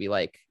Fullerton, we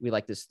like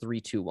this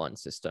 3-2-1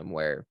 system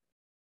where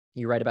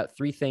you write about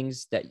 3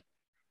 things that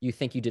you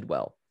think you did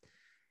well,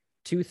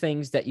 2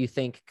 things that you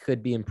think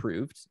could be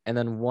improved, and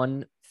then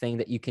 1 thing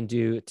that you can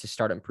do to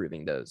start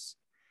improving those.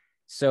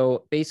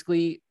 So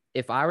basically,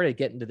 if I were to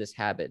get into this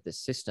habit, this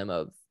system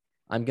of,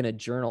 I'm going to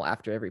journal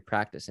after every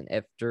practice and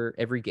after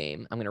every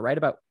game, I'm going to write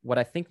about what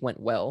I think went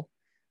well.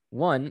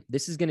 1,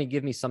 this is going to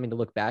give me something to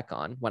look back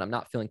on when I'm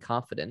not feeling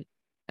confident.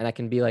 And I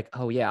can be like,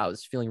 oh yeah, I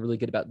was feeling really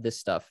good about this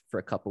stuff for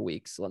a couple of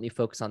weeks. Let me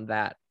focus on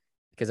that,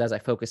 because as I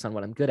focus on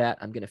what I'm good at,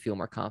 I'm going to feel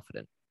more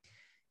confident.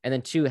 And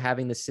then 2,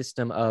 having the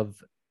system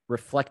of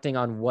reflecting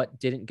on what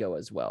didn't go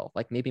as well.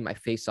 Like maybe my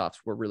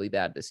face-offs were really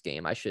bad this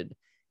game.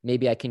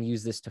 Maybe I can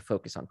use this to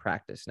focus on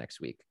practice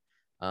next week.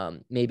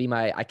 Maybe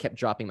I kept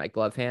dropping my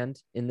glove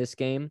hand in this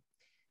game,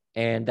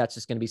 and that's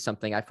just going to be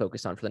something I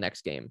focus on for the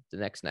next game, the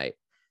next night.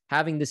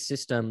 Having this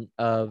system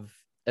of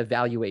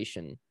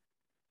evaluation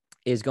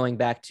is going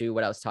back to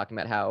what I was talking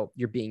about, how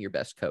you're being your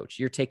best coach.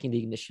 You're taking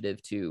the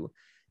initiative to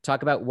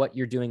talk about what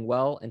you're doing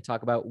well and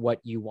talk about what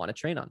you want to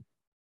train on.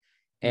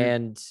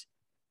 And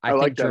I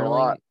think like that journaling, a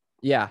lot.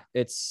 Yeah,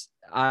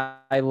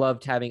 I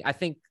loved having, I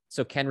think,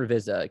 so Ken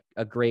Revisa,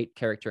 a great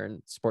character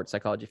in sports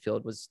psychology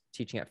field, was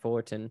teaching at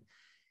Fullerton.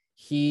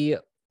 He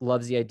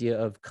loves the idea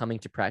of coming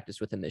to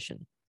practice with a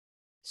mission.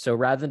 So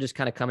rather than just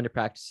kind of coming to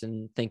practice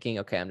and thinking,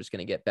 okay, I'm just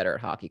going to get better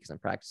at hockey because I'm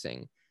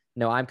practicing.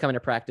 No, I'm coming to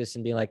practice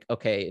and being like,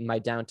 okay, in my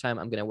downtime,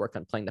 I'm going to work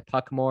on playing the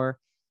puck more.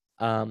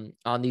 On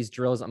these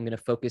drills, I'm going to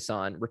focus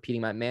on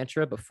repeating my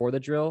mantra before the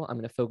drill. I'm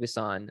going to focus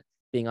on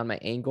being on my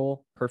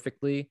angle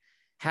perfectly,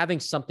 having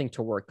something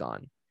to work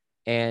on,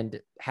 and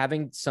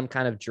having some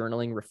kind of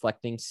journaling,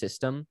 reflecting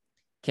system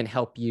can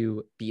help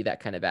you be that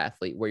kind of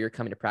athlete where you're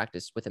coming to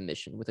practice with a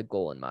mission, with a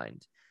goal in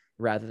mind,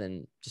 rather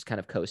than just kind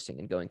of coasting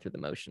and going through the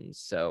motions.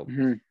 So,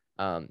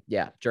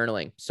 yeah,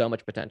 journaling, so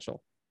much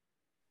potential.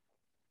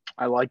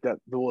 I like that.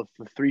 The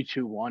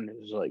 3-2-1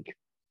 is like,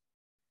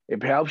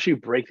 it helps you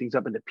break things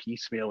up into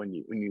piecemeal when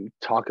you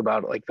talk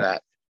about it like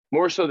that.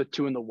 More so the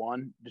 2 and the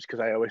 1, just because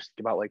I always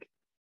think about like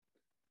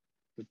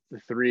the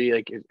 3,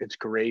 like it's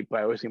great, but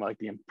I always think about like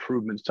the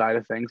improvement side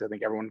of things. I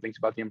think everyone thinks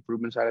about the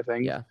improvement side of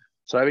things. Yeah.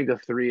 So I think the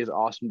 3 is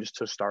awesome, just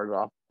to start it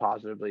off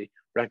positively,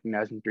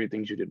 recognizing 3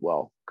 things you did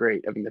well.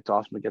 Great. I think that's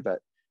awesome to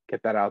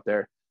get that out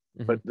there.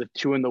 Mm-hmm. But the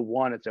 2 and the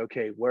 1, it's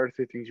okay. What are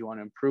 3 things you want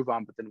to improve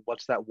on? But then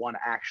what's that 1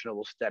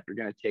 actionable step you're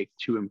going to take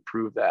to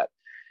improve that?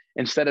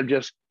 Instead of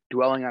just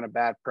dwelling on a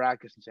bad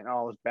practice and saying,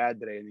 oh, it was bad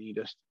today, and then you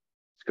just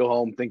go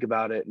home, think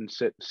about it, and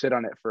sit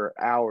on it for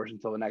hours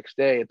until the next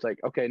day. It's like,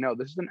 okay, no,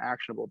 this is an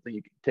actionable thing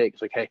you can take.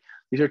 It's like, hey,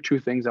 these are 2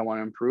 things I want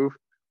to improve,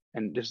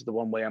 and this is the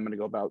one way I'm going to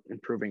go about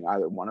improving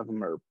either one of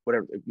them, or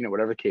whatever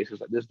the case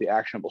is. Like, this is the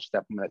actionable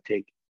step I'm going to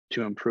take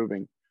to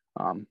improving.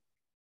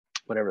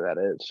 whatever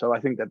that is. So I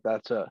think that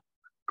that's a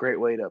great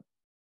way to,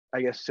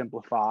 I guess,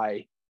 simplify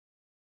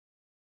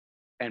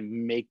and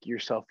make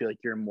yourself feel like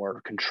you're in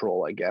more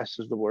control, I guess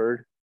is the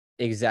word.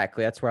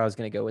 Exactly. That's where I was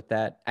going to go with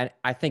that. And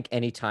I think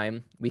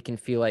anytime we can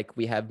feel like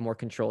we have more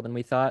control than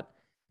we thought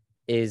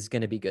is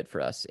going to be good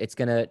for us. It's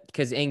going to,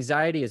 because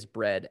anxiety is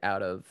bred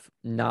out of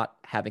not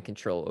having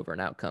control over an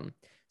outcome.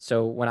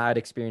 So when I'd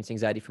experience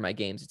anxiety for my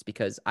games, it's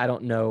because I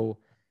don't know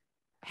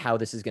how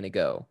this is going to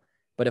go.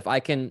 But if I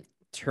can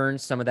turn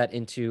some of that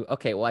into,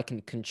 okay, well, I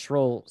can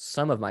control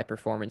some of my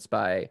performance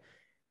by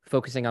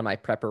focusing on my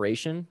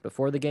preparation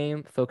before the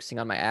game, focusing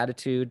on my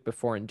attitude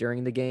before and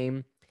during the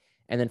game,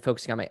 and then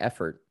focusing on my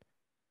effort.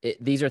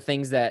 These are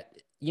things that,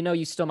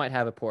 you still might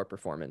have a poor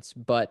performance,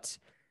 but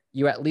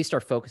you at least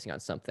are focusing on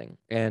something.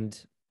 And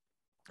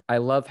I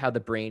love how the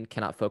brain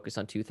cannot focus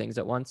on two things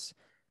at once,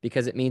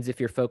 because it means if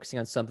you're focusing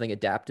on something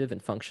adaptive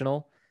and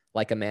functional,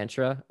 like a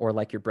mantra or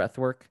like your breath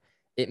work,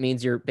 it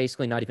means you're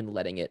basically not even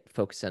letting it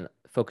focus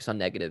on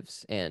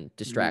negatives and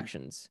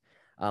distractions.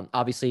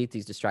 Obviously,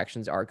 these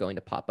distractions are going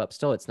to pop up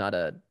still. It's not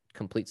a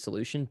complete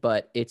solution,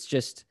 but it's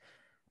just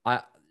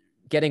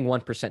getting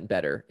 1%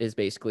 better is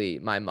basically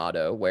my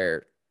motto,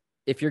 where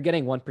if you're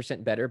getting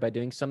 1% better by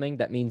doing something,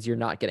 that means you're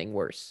not getting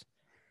worse.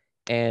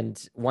 And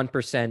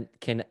 1%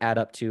 can add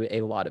up to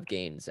a lot of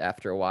gains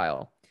after a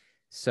while.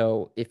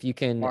 So if you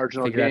can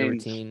Marginal figure out a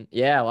gains. routine,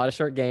 yeah, a lot of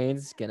short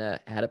gains gonna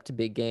add up to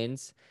big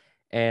gains.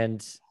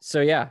 And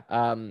so yeah,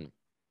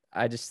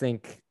 I just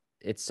think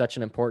it's such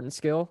an important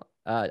skill.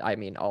 I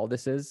mean, all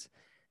this is,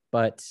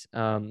 but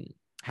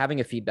having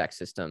a feedback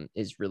system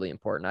is really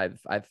important.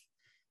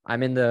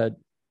 I'm in the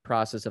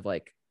process of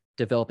like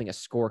developing a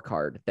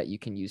scorecard that you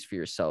can use for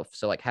yourself.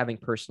 So like having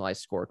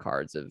personalized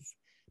scorecards of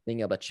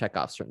being able to check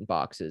off certain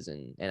boxes.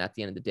 And at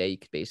the end of the day, you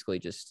could basically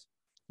just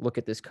look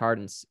at this card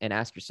and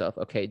ask yourself,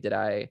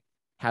 okay,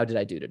 how did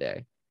I do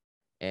today?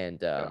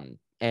 And,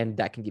 and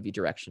that can give you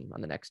direction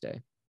on the next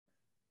day.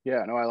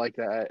 Yeah, no, I like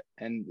that.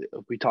 And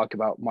we talk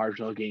about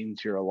marginal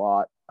gains here a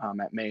lot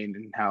at Maine,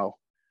 and how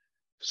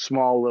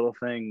small little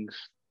things,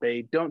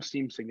 they don't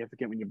seem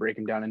significant when you break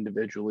them down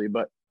individually,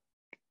 but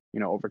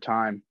over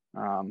time,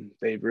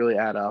 they really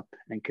add up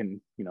and can,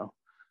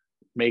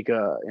 make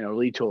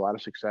lead to a lot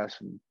of success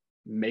and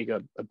make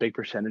a big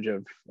percentage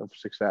of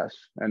success.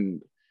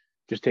 And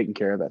just taking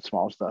care of that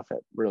small stuff,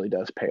 it really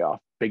does pay off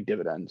big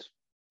dividends.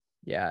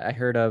 Yeah,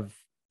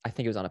 I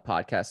think it was on a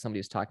podcast, somebody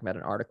was talking about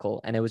an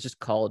article, and it was just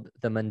called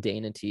The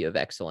Mundanity of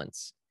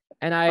Excellence.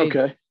 And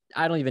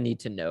I don't even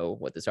need to know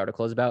what this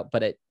article is about,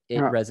 but it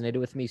resonated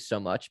with me so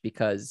much,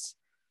 because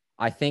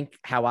I think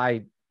how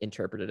I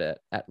interpreted it,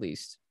 at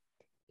least,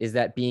 is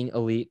that being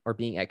elite or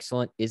being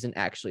excellent isn't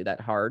actually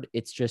that hard.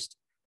 It's just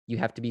you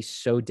have to be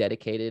so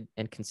dedicated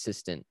and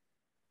consistent,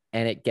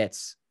 and it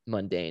gets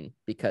mundane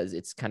because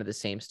it's kind of the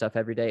same stuff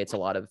every day. It's a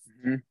lot of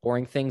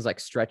boring things like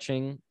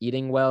stretching,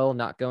 eating well,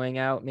 not going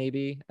out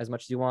maybe as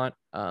much as you want,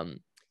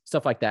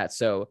 stuff like that.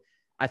 So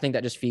I think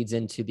that just feeds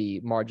into the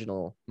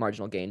marginal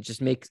gain.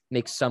 Just make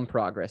some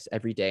progress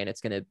every day, and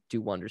it's going to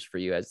do wonders for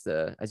you as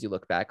you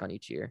look back on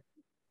each year.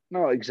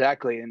 No,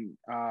 exactly. And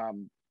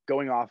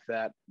going off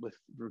that with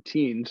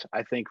routines,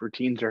 I think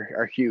routines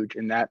are huge,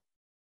 in that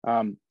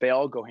they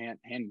all go hand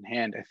in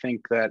hand. I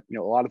think that,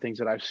 a lot of things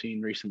that I've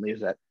seen recently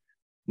is that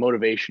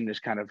motivation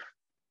is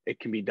it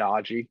can be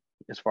dodgy,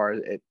 as far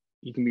as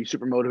you can be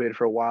super motivated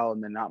for a while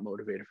and then not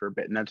motivated for a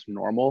bit, and that's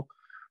normal.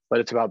 But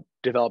it's about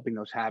developing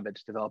those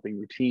habits, developing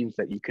routines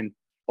that you can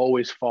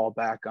always fall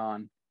back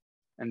on.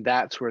 And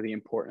that's where the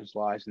importance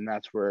lies. And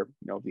that's where,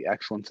 the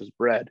excellence is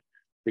bred,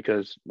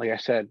 because like I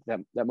said,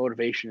 that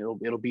motivation,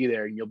 it'll be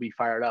there, and you'll be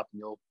fired up, and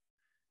you'll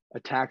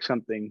attack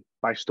something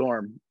by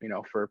storm,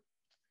 for a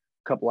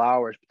couple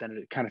hours, but then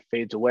it kind of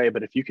fades away.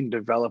 But if you can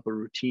develop a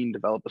routine,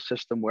 develop a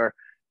system where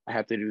I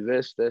have to do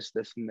this, this,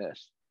 this, and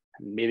this,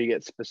 and maybe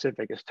get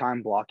specific as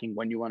time blocking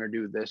when you want to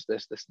do this,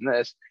 this, this, and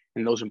this,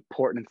 and those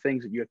important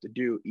things that you have to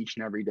do each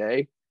and every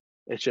day.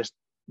 It's just,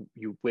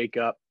 you wake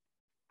up,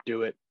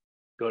 do it,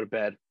 go to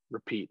bed,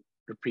 repeat.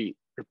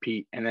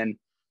 And then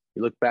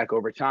you look back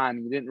over time,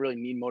 and you didn't really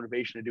need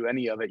motivation to do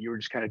any of it. You were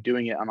just kind of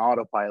doing it on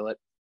autopilot.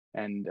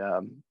 And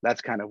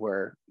that's kind of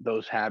where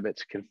those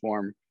habits can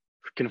form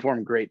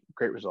great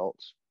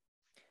results.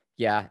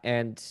 Yeah.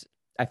 And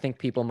I think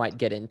people might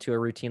get into a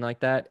routine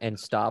like that and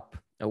stop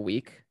a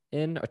week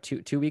in, or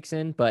 2 weeks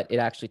in, but it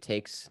actually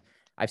takes,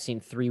 I've seen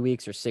 3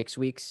 weeks or 6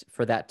 weeks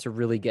for that to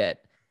really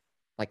get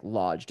like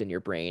lodged in your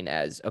brain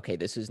as, okay,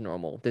 this is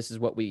normal. This is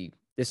what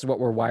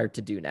we're wired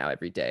to do now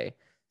every day.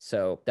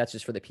 So that's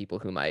just for the people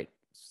who might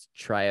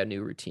try a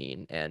new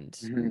routine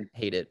and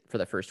hate it for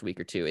the first week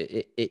or two.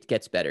 It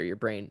gets better. Your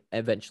brain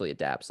eventually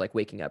adapts, like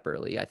waking up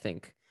early. I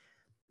think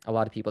a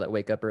lot of people that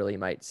wake up early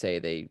might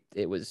say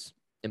it was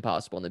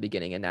impossible in the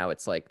beginning, and now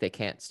it's like they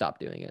can't stop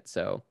doing it.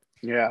 So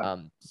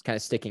just kind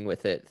of sticking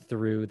with it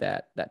through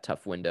that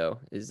tough window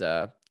is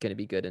going to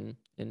be good in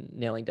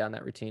nailing down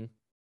that routine.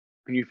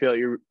 And you feel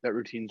that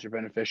routines are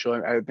beneficial.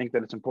 I think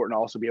that it's important to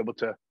also be able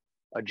to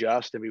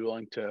adjust and be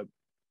willing to,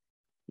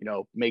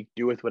 make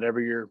do with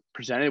whatever you're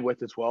presented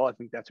with as well. I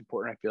think that's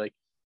important. I feel like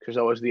There's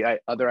always the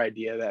other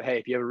idea that, hey,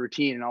 if you have a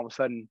routine and all of a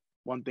sudden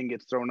one thing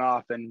gets thrown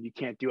off and you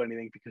can't do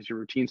anything because your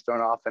routine's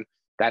thrown off, and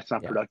that's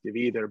not productive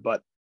either.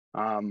 But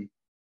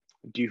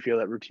do you feel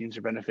that routines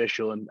are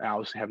beneficial and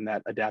obviously having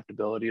that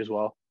adaptability as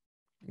well?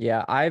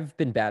 Yeah, I've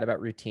been bad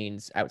about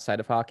routines outside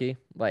of hockey.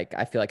 Like,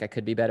 I feel like I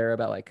could be better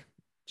about like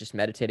just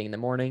meditating in the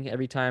morning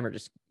every time or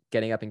just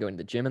getting up and going to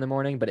the gym in the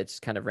morning, but it's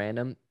kind of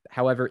random.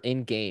 However,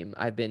 in game,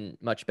 I've been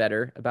much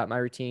better about my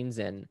routines.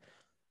 And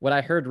what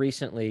I heard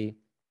recently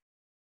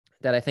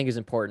that I think is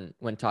important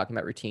when talking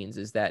about routines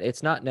is that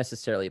it's not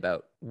necessarily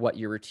about what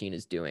your routine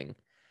is doing,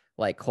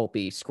 like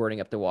Holtby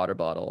squirting up the water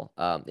bottle.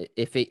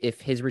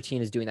 If his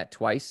routine is doing that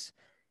twice,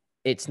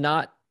 it's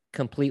not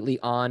completely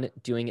on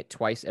doing it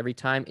twice every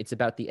time. It's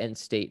about the end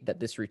state that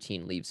this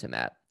routine leaves him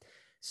at.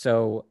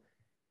 So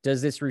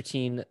does this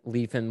routine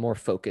leave him more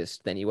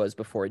focused than he was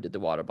before he did the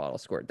water bottle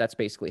squirt? That's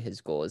basically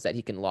his goal, is that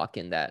he can lock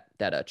in that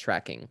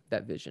tracking,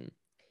 that vision.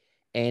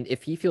 And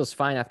if he feels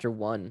fine after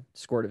one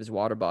squirt of his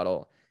water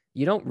bottle,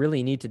 you don't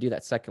really need to do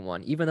that second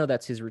one, even though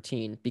that's his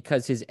routine,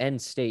 because his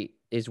end state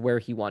is where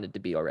he wanted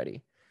to be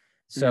already.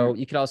 So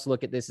you could also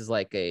look at this as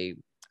like a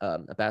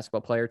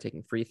basketball player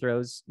taking free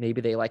throws.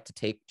 Maybe they like to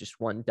take just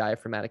one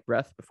diaphragmatic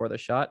breath before the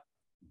shot.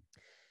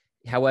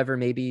 However,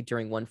 maybe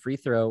during one free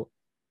throw,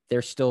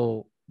 they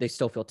still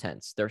feel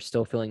tense. They're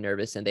still feeling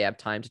nervous and they have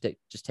time to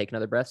just take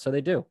another breath. So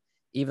they do,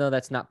 even though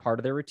that's not part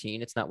of their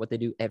routine. It's not what they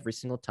do every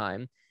single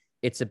time.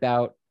 It's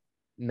about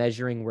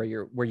measuring where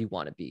you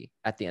want to be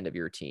at the end of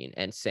your routine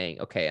and saying,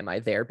 okay, am I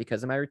there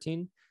because of my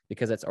routine?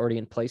 Because that's already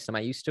in place. Am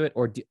I used to it?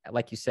 Or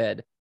like you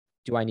said,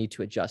 do I need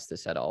to adjust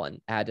this at all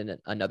and add in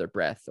another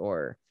breath,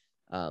 or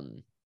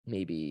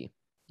maybe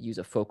use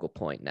a focal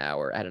point now,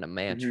 or add in a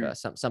mantra,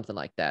 something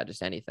like that,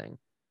 just anything.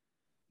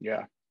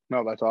 Yeah,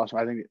 no, that's awesome.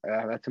 I think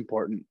that's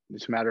important.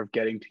 It's a matter of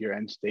getting to your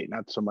end state,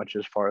 not so much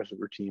as far as the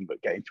routine,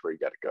 but getting to where you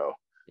got to go.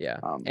 Yeah.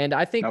 And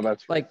I think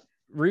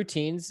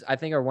routines, I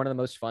think, are one of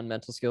the most fun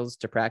mental skills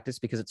to practice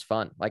because it's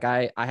fun. Like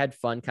I had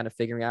fun kind of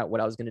figuring out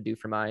what I was going to do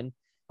for mine.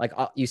 Like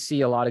you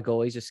see a lot of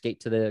goalies just skate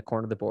to the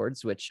corner of the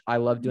boards, which I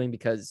love doing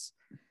because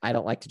I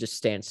don't like to just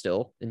stand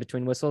still in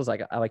between whistles.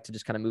 Like I like to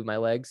just kind of move my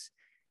legs.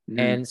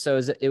 And so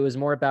it was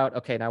more about,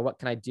 okay, now what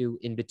can I do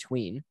in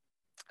between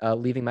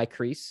leaving my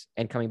crease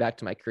and coming back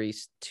to my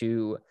crease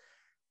to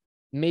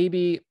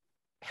maybe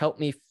help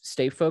me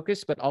stay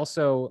focused, but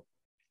also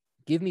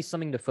give me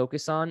something to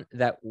focus on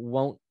that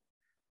won't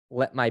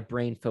let my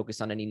brain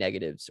focus on any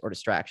negatives or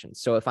distractions.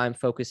 So if I'm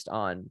focused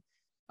on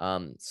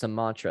some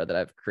mantra that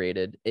I've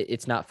created,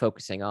 it's not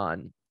focusing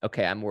on,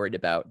 okay, I'm worried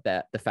about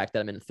the fact that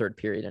I'm in the third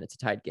period and it's a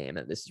tied game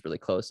and this is really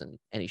close and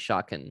any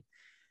shot can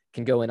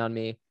go in on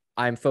me.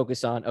 I'm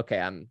focused on, okay,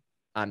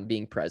 I'm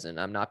being present.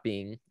 I'm not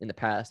being in the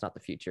past, not the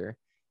future.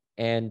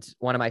 And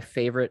one of my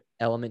favorite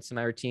elements in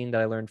my routine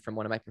that I learned from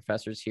one of my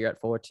professors here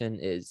at Fullerton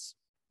is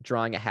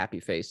drawing a happy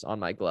face on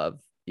my glove,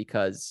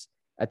 because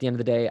at the end of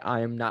the day,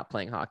 I am not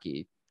playing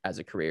hockey as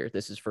a career.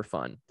 This is for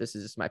fun. This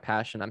is my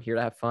passion. I'm here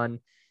to have fun.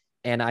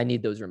 And I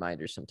need those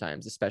reminders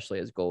sometimes, especially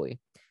as goalie.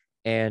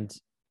 And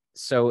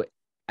so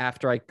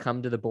after I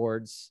come to the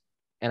boards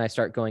and I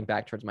start going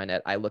back towards my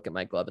net, I look at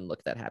my glove and look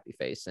at that happy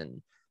face.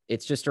 And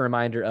it's just a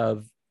reminder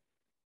of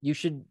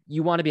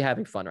you want to be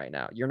having fun right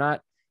now. You're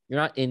not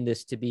in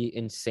this to be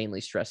insanely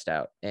stressed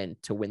out and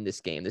to win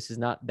this game. This is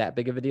not that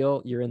big of a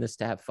deal. You're in this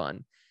to have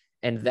fun.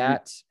 And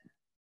that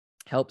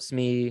helps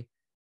me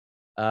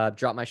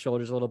drop my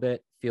shoulders a little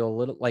bit, feel a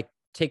little like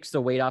takes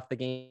the weight off the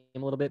game a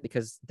little bit,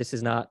 because this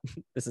is not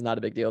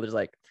a big deal. There's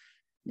like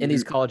in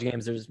these college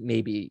games, there's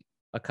maybe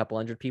a couple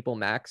hundred people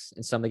max.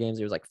 In some of the games,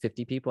 there's like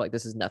 50 people. Like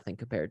this is nothing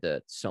compared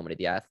to so many of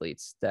the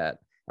athletes that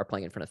are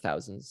playing in front of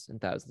thousands and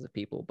thousands of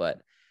people.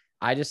 But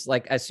I just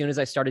like, as soon as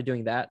I started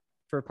doing that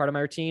for part of my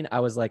routine, I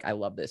was like, I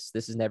love this.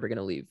 This is never going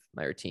to leave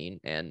my routine.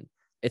 And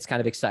it's kind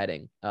of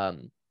exciting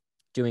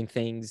doing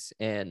things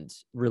and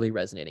really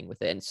resonating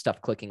with it and stuff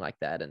clicking like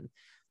that. And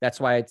that's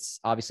why it's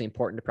obviously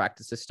important to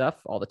practice this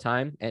stuff all the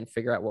time and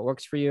figure out what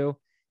works for you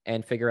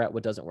and figure out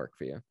what doesn't work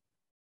for you.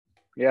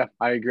 Yeah,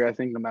 I agree. I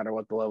think no matter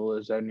what the level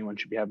is, anyone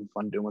should be having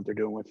fun doing what they're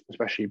doing, with,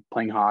 especially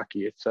playing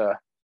hockey. It's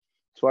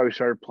why we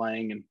started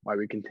playing and why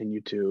we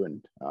continue to.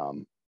 And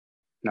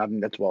I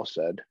think that's well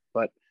said.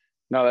 But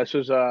no, this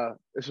was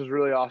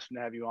really awesome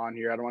to have you on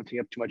here. I don't want to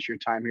take up too much of your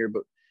time here,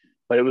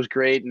 but it was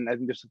great, and I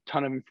think there's a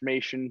ton of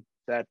information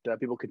that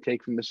people could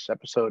take from this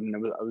episode. And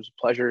it was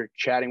a pleasure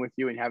chatting with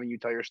you and having you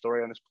tell your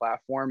story on this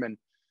platform. And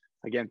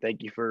again,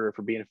 thank you for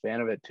being a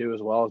fan of it too,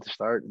 as well at the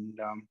start. And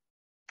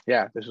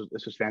yeah, this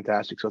was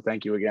fantastic. So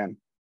thank you again.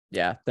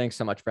 Yeah, thanks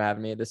so much for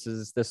having me. This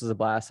is a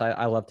blast.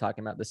 I love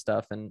talking about this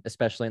stuff, and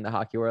especially in the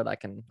hockey world, I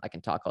can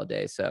talk all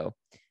day. So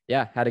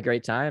yeah, had a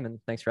great time, and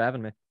thanks for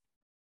having me.